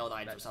 along with that- held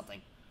items that- or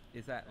something?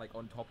 Is that like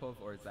on top of,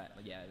 or is that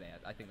yeah?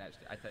 I think that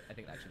I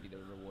think that should be the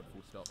reward.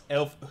 Full stop.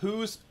 Elf,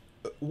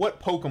 what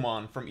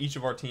Pokemon from each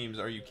of our teams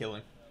are you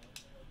killing?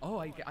 Oh,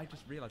 I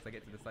just realized I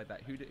get to decide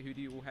that. Who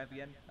do you all have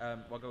again? I'll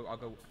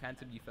go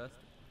Phantom. You first.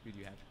 Who do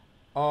you have?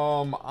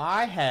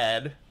 I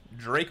had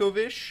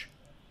Dracovish,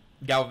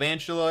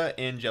 Galvantula,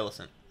 and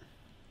Jellicent.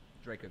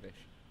 Dracovish.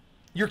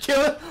 You're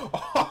killing?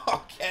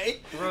 Okay.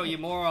 Bro, you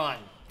moron.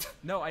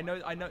 No, I know.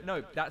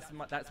 No,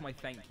 that's my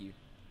thank you.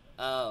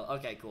 Oh,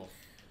 okay, cool.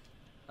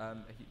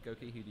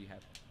 Gokey, who do you have?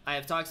 I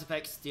have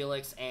Toxapex,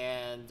 Steelix,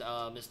 and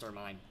Mr.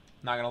 Mime.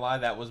 Not gonna lie,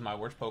 that was my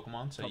worst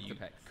Pokemon, so you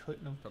Toxapex.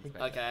 couldn't have picked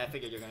Toxapex. Okay, I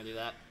figured you're gonna do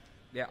that.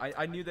 Yeah,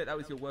 I knew that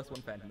was your worst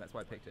one, Phantom. That's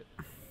why I picked it.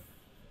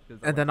 'Cause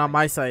I And then wanted on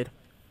my side,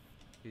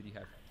 Who do you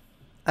have?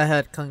 I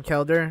had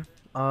Conkeldurr.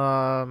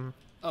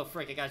 Oh,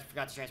 frick, I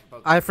forgot to transfer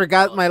Pokemon. I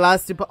forgot Oh, my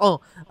last two. Marnie,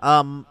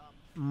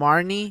 I'll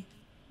do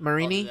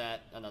Marini,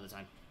 that another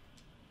time.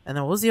 and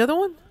then what was the other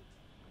one?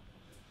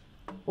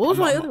 What was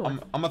my other one?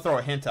 I'm gonna throw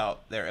a hint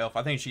out there, Elf.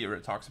 I think she get rid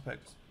of Toxapex.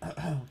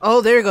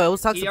 Oh, there you go. It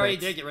was Toxapex. He already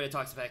did get rid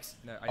of Toxapex.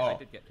 No, I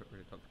did get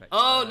rid of Toxapex.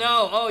 Oh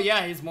no! Oh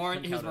yeah, his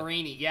Marini.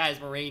 Yeah, his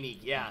Marini.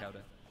 Yeah.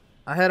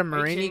 I had a Are you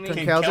Marini, kidding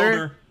me?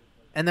 Conkeldurr,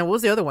 and then what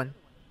was the other one?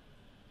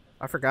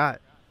 I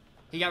forgot.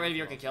 He got rid of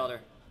your Conkeldurr.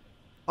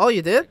 Oh,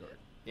 you did?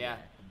 Yeah.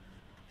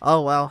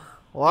 Oh well.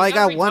 Well, I He's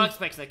got free one.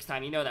 Toxapex next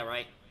time. You know that,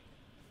 right?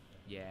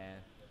 Yeah,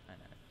 I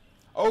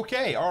know.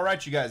 Okay, all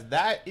right, you guys.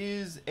 That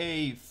is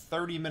a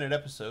 30-minute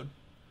episode.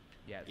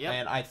 Yeah. Yep.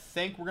 And I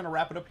think we're going to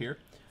wrap it up here.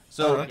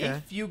 So okay.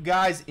 if you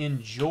guys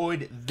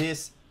enjoyed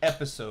this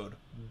episode,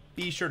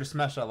 be sure to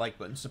smash that like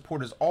button.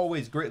 Support is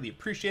always greatly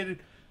appreciated.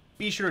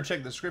 Be sure to check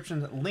the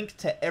description. Link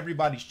to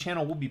everybody's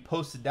channel will be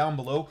posted down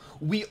below.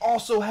 We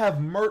also have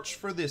merch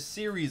for this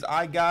series.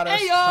 I got us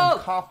some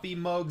coffee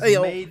mugs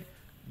made.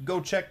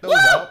 Go check those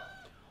out.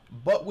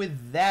 But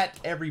with that,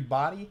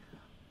 everybody,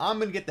 I'm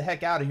going to get the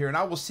heck out of here, and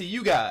I will see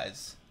you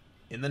guys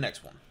in the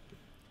next one.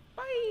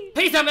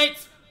 Peace out,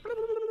 mates!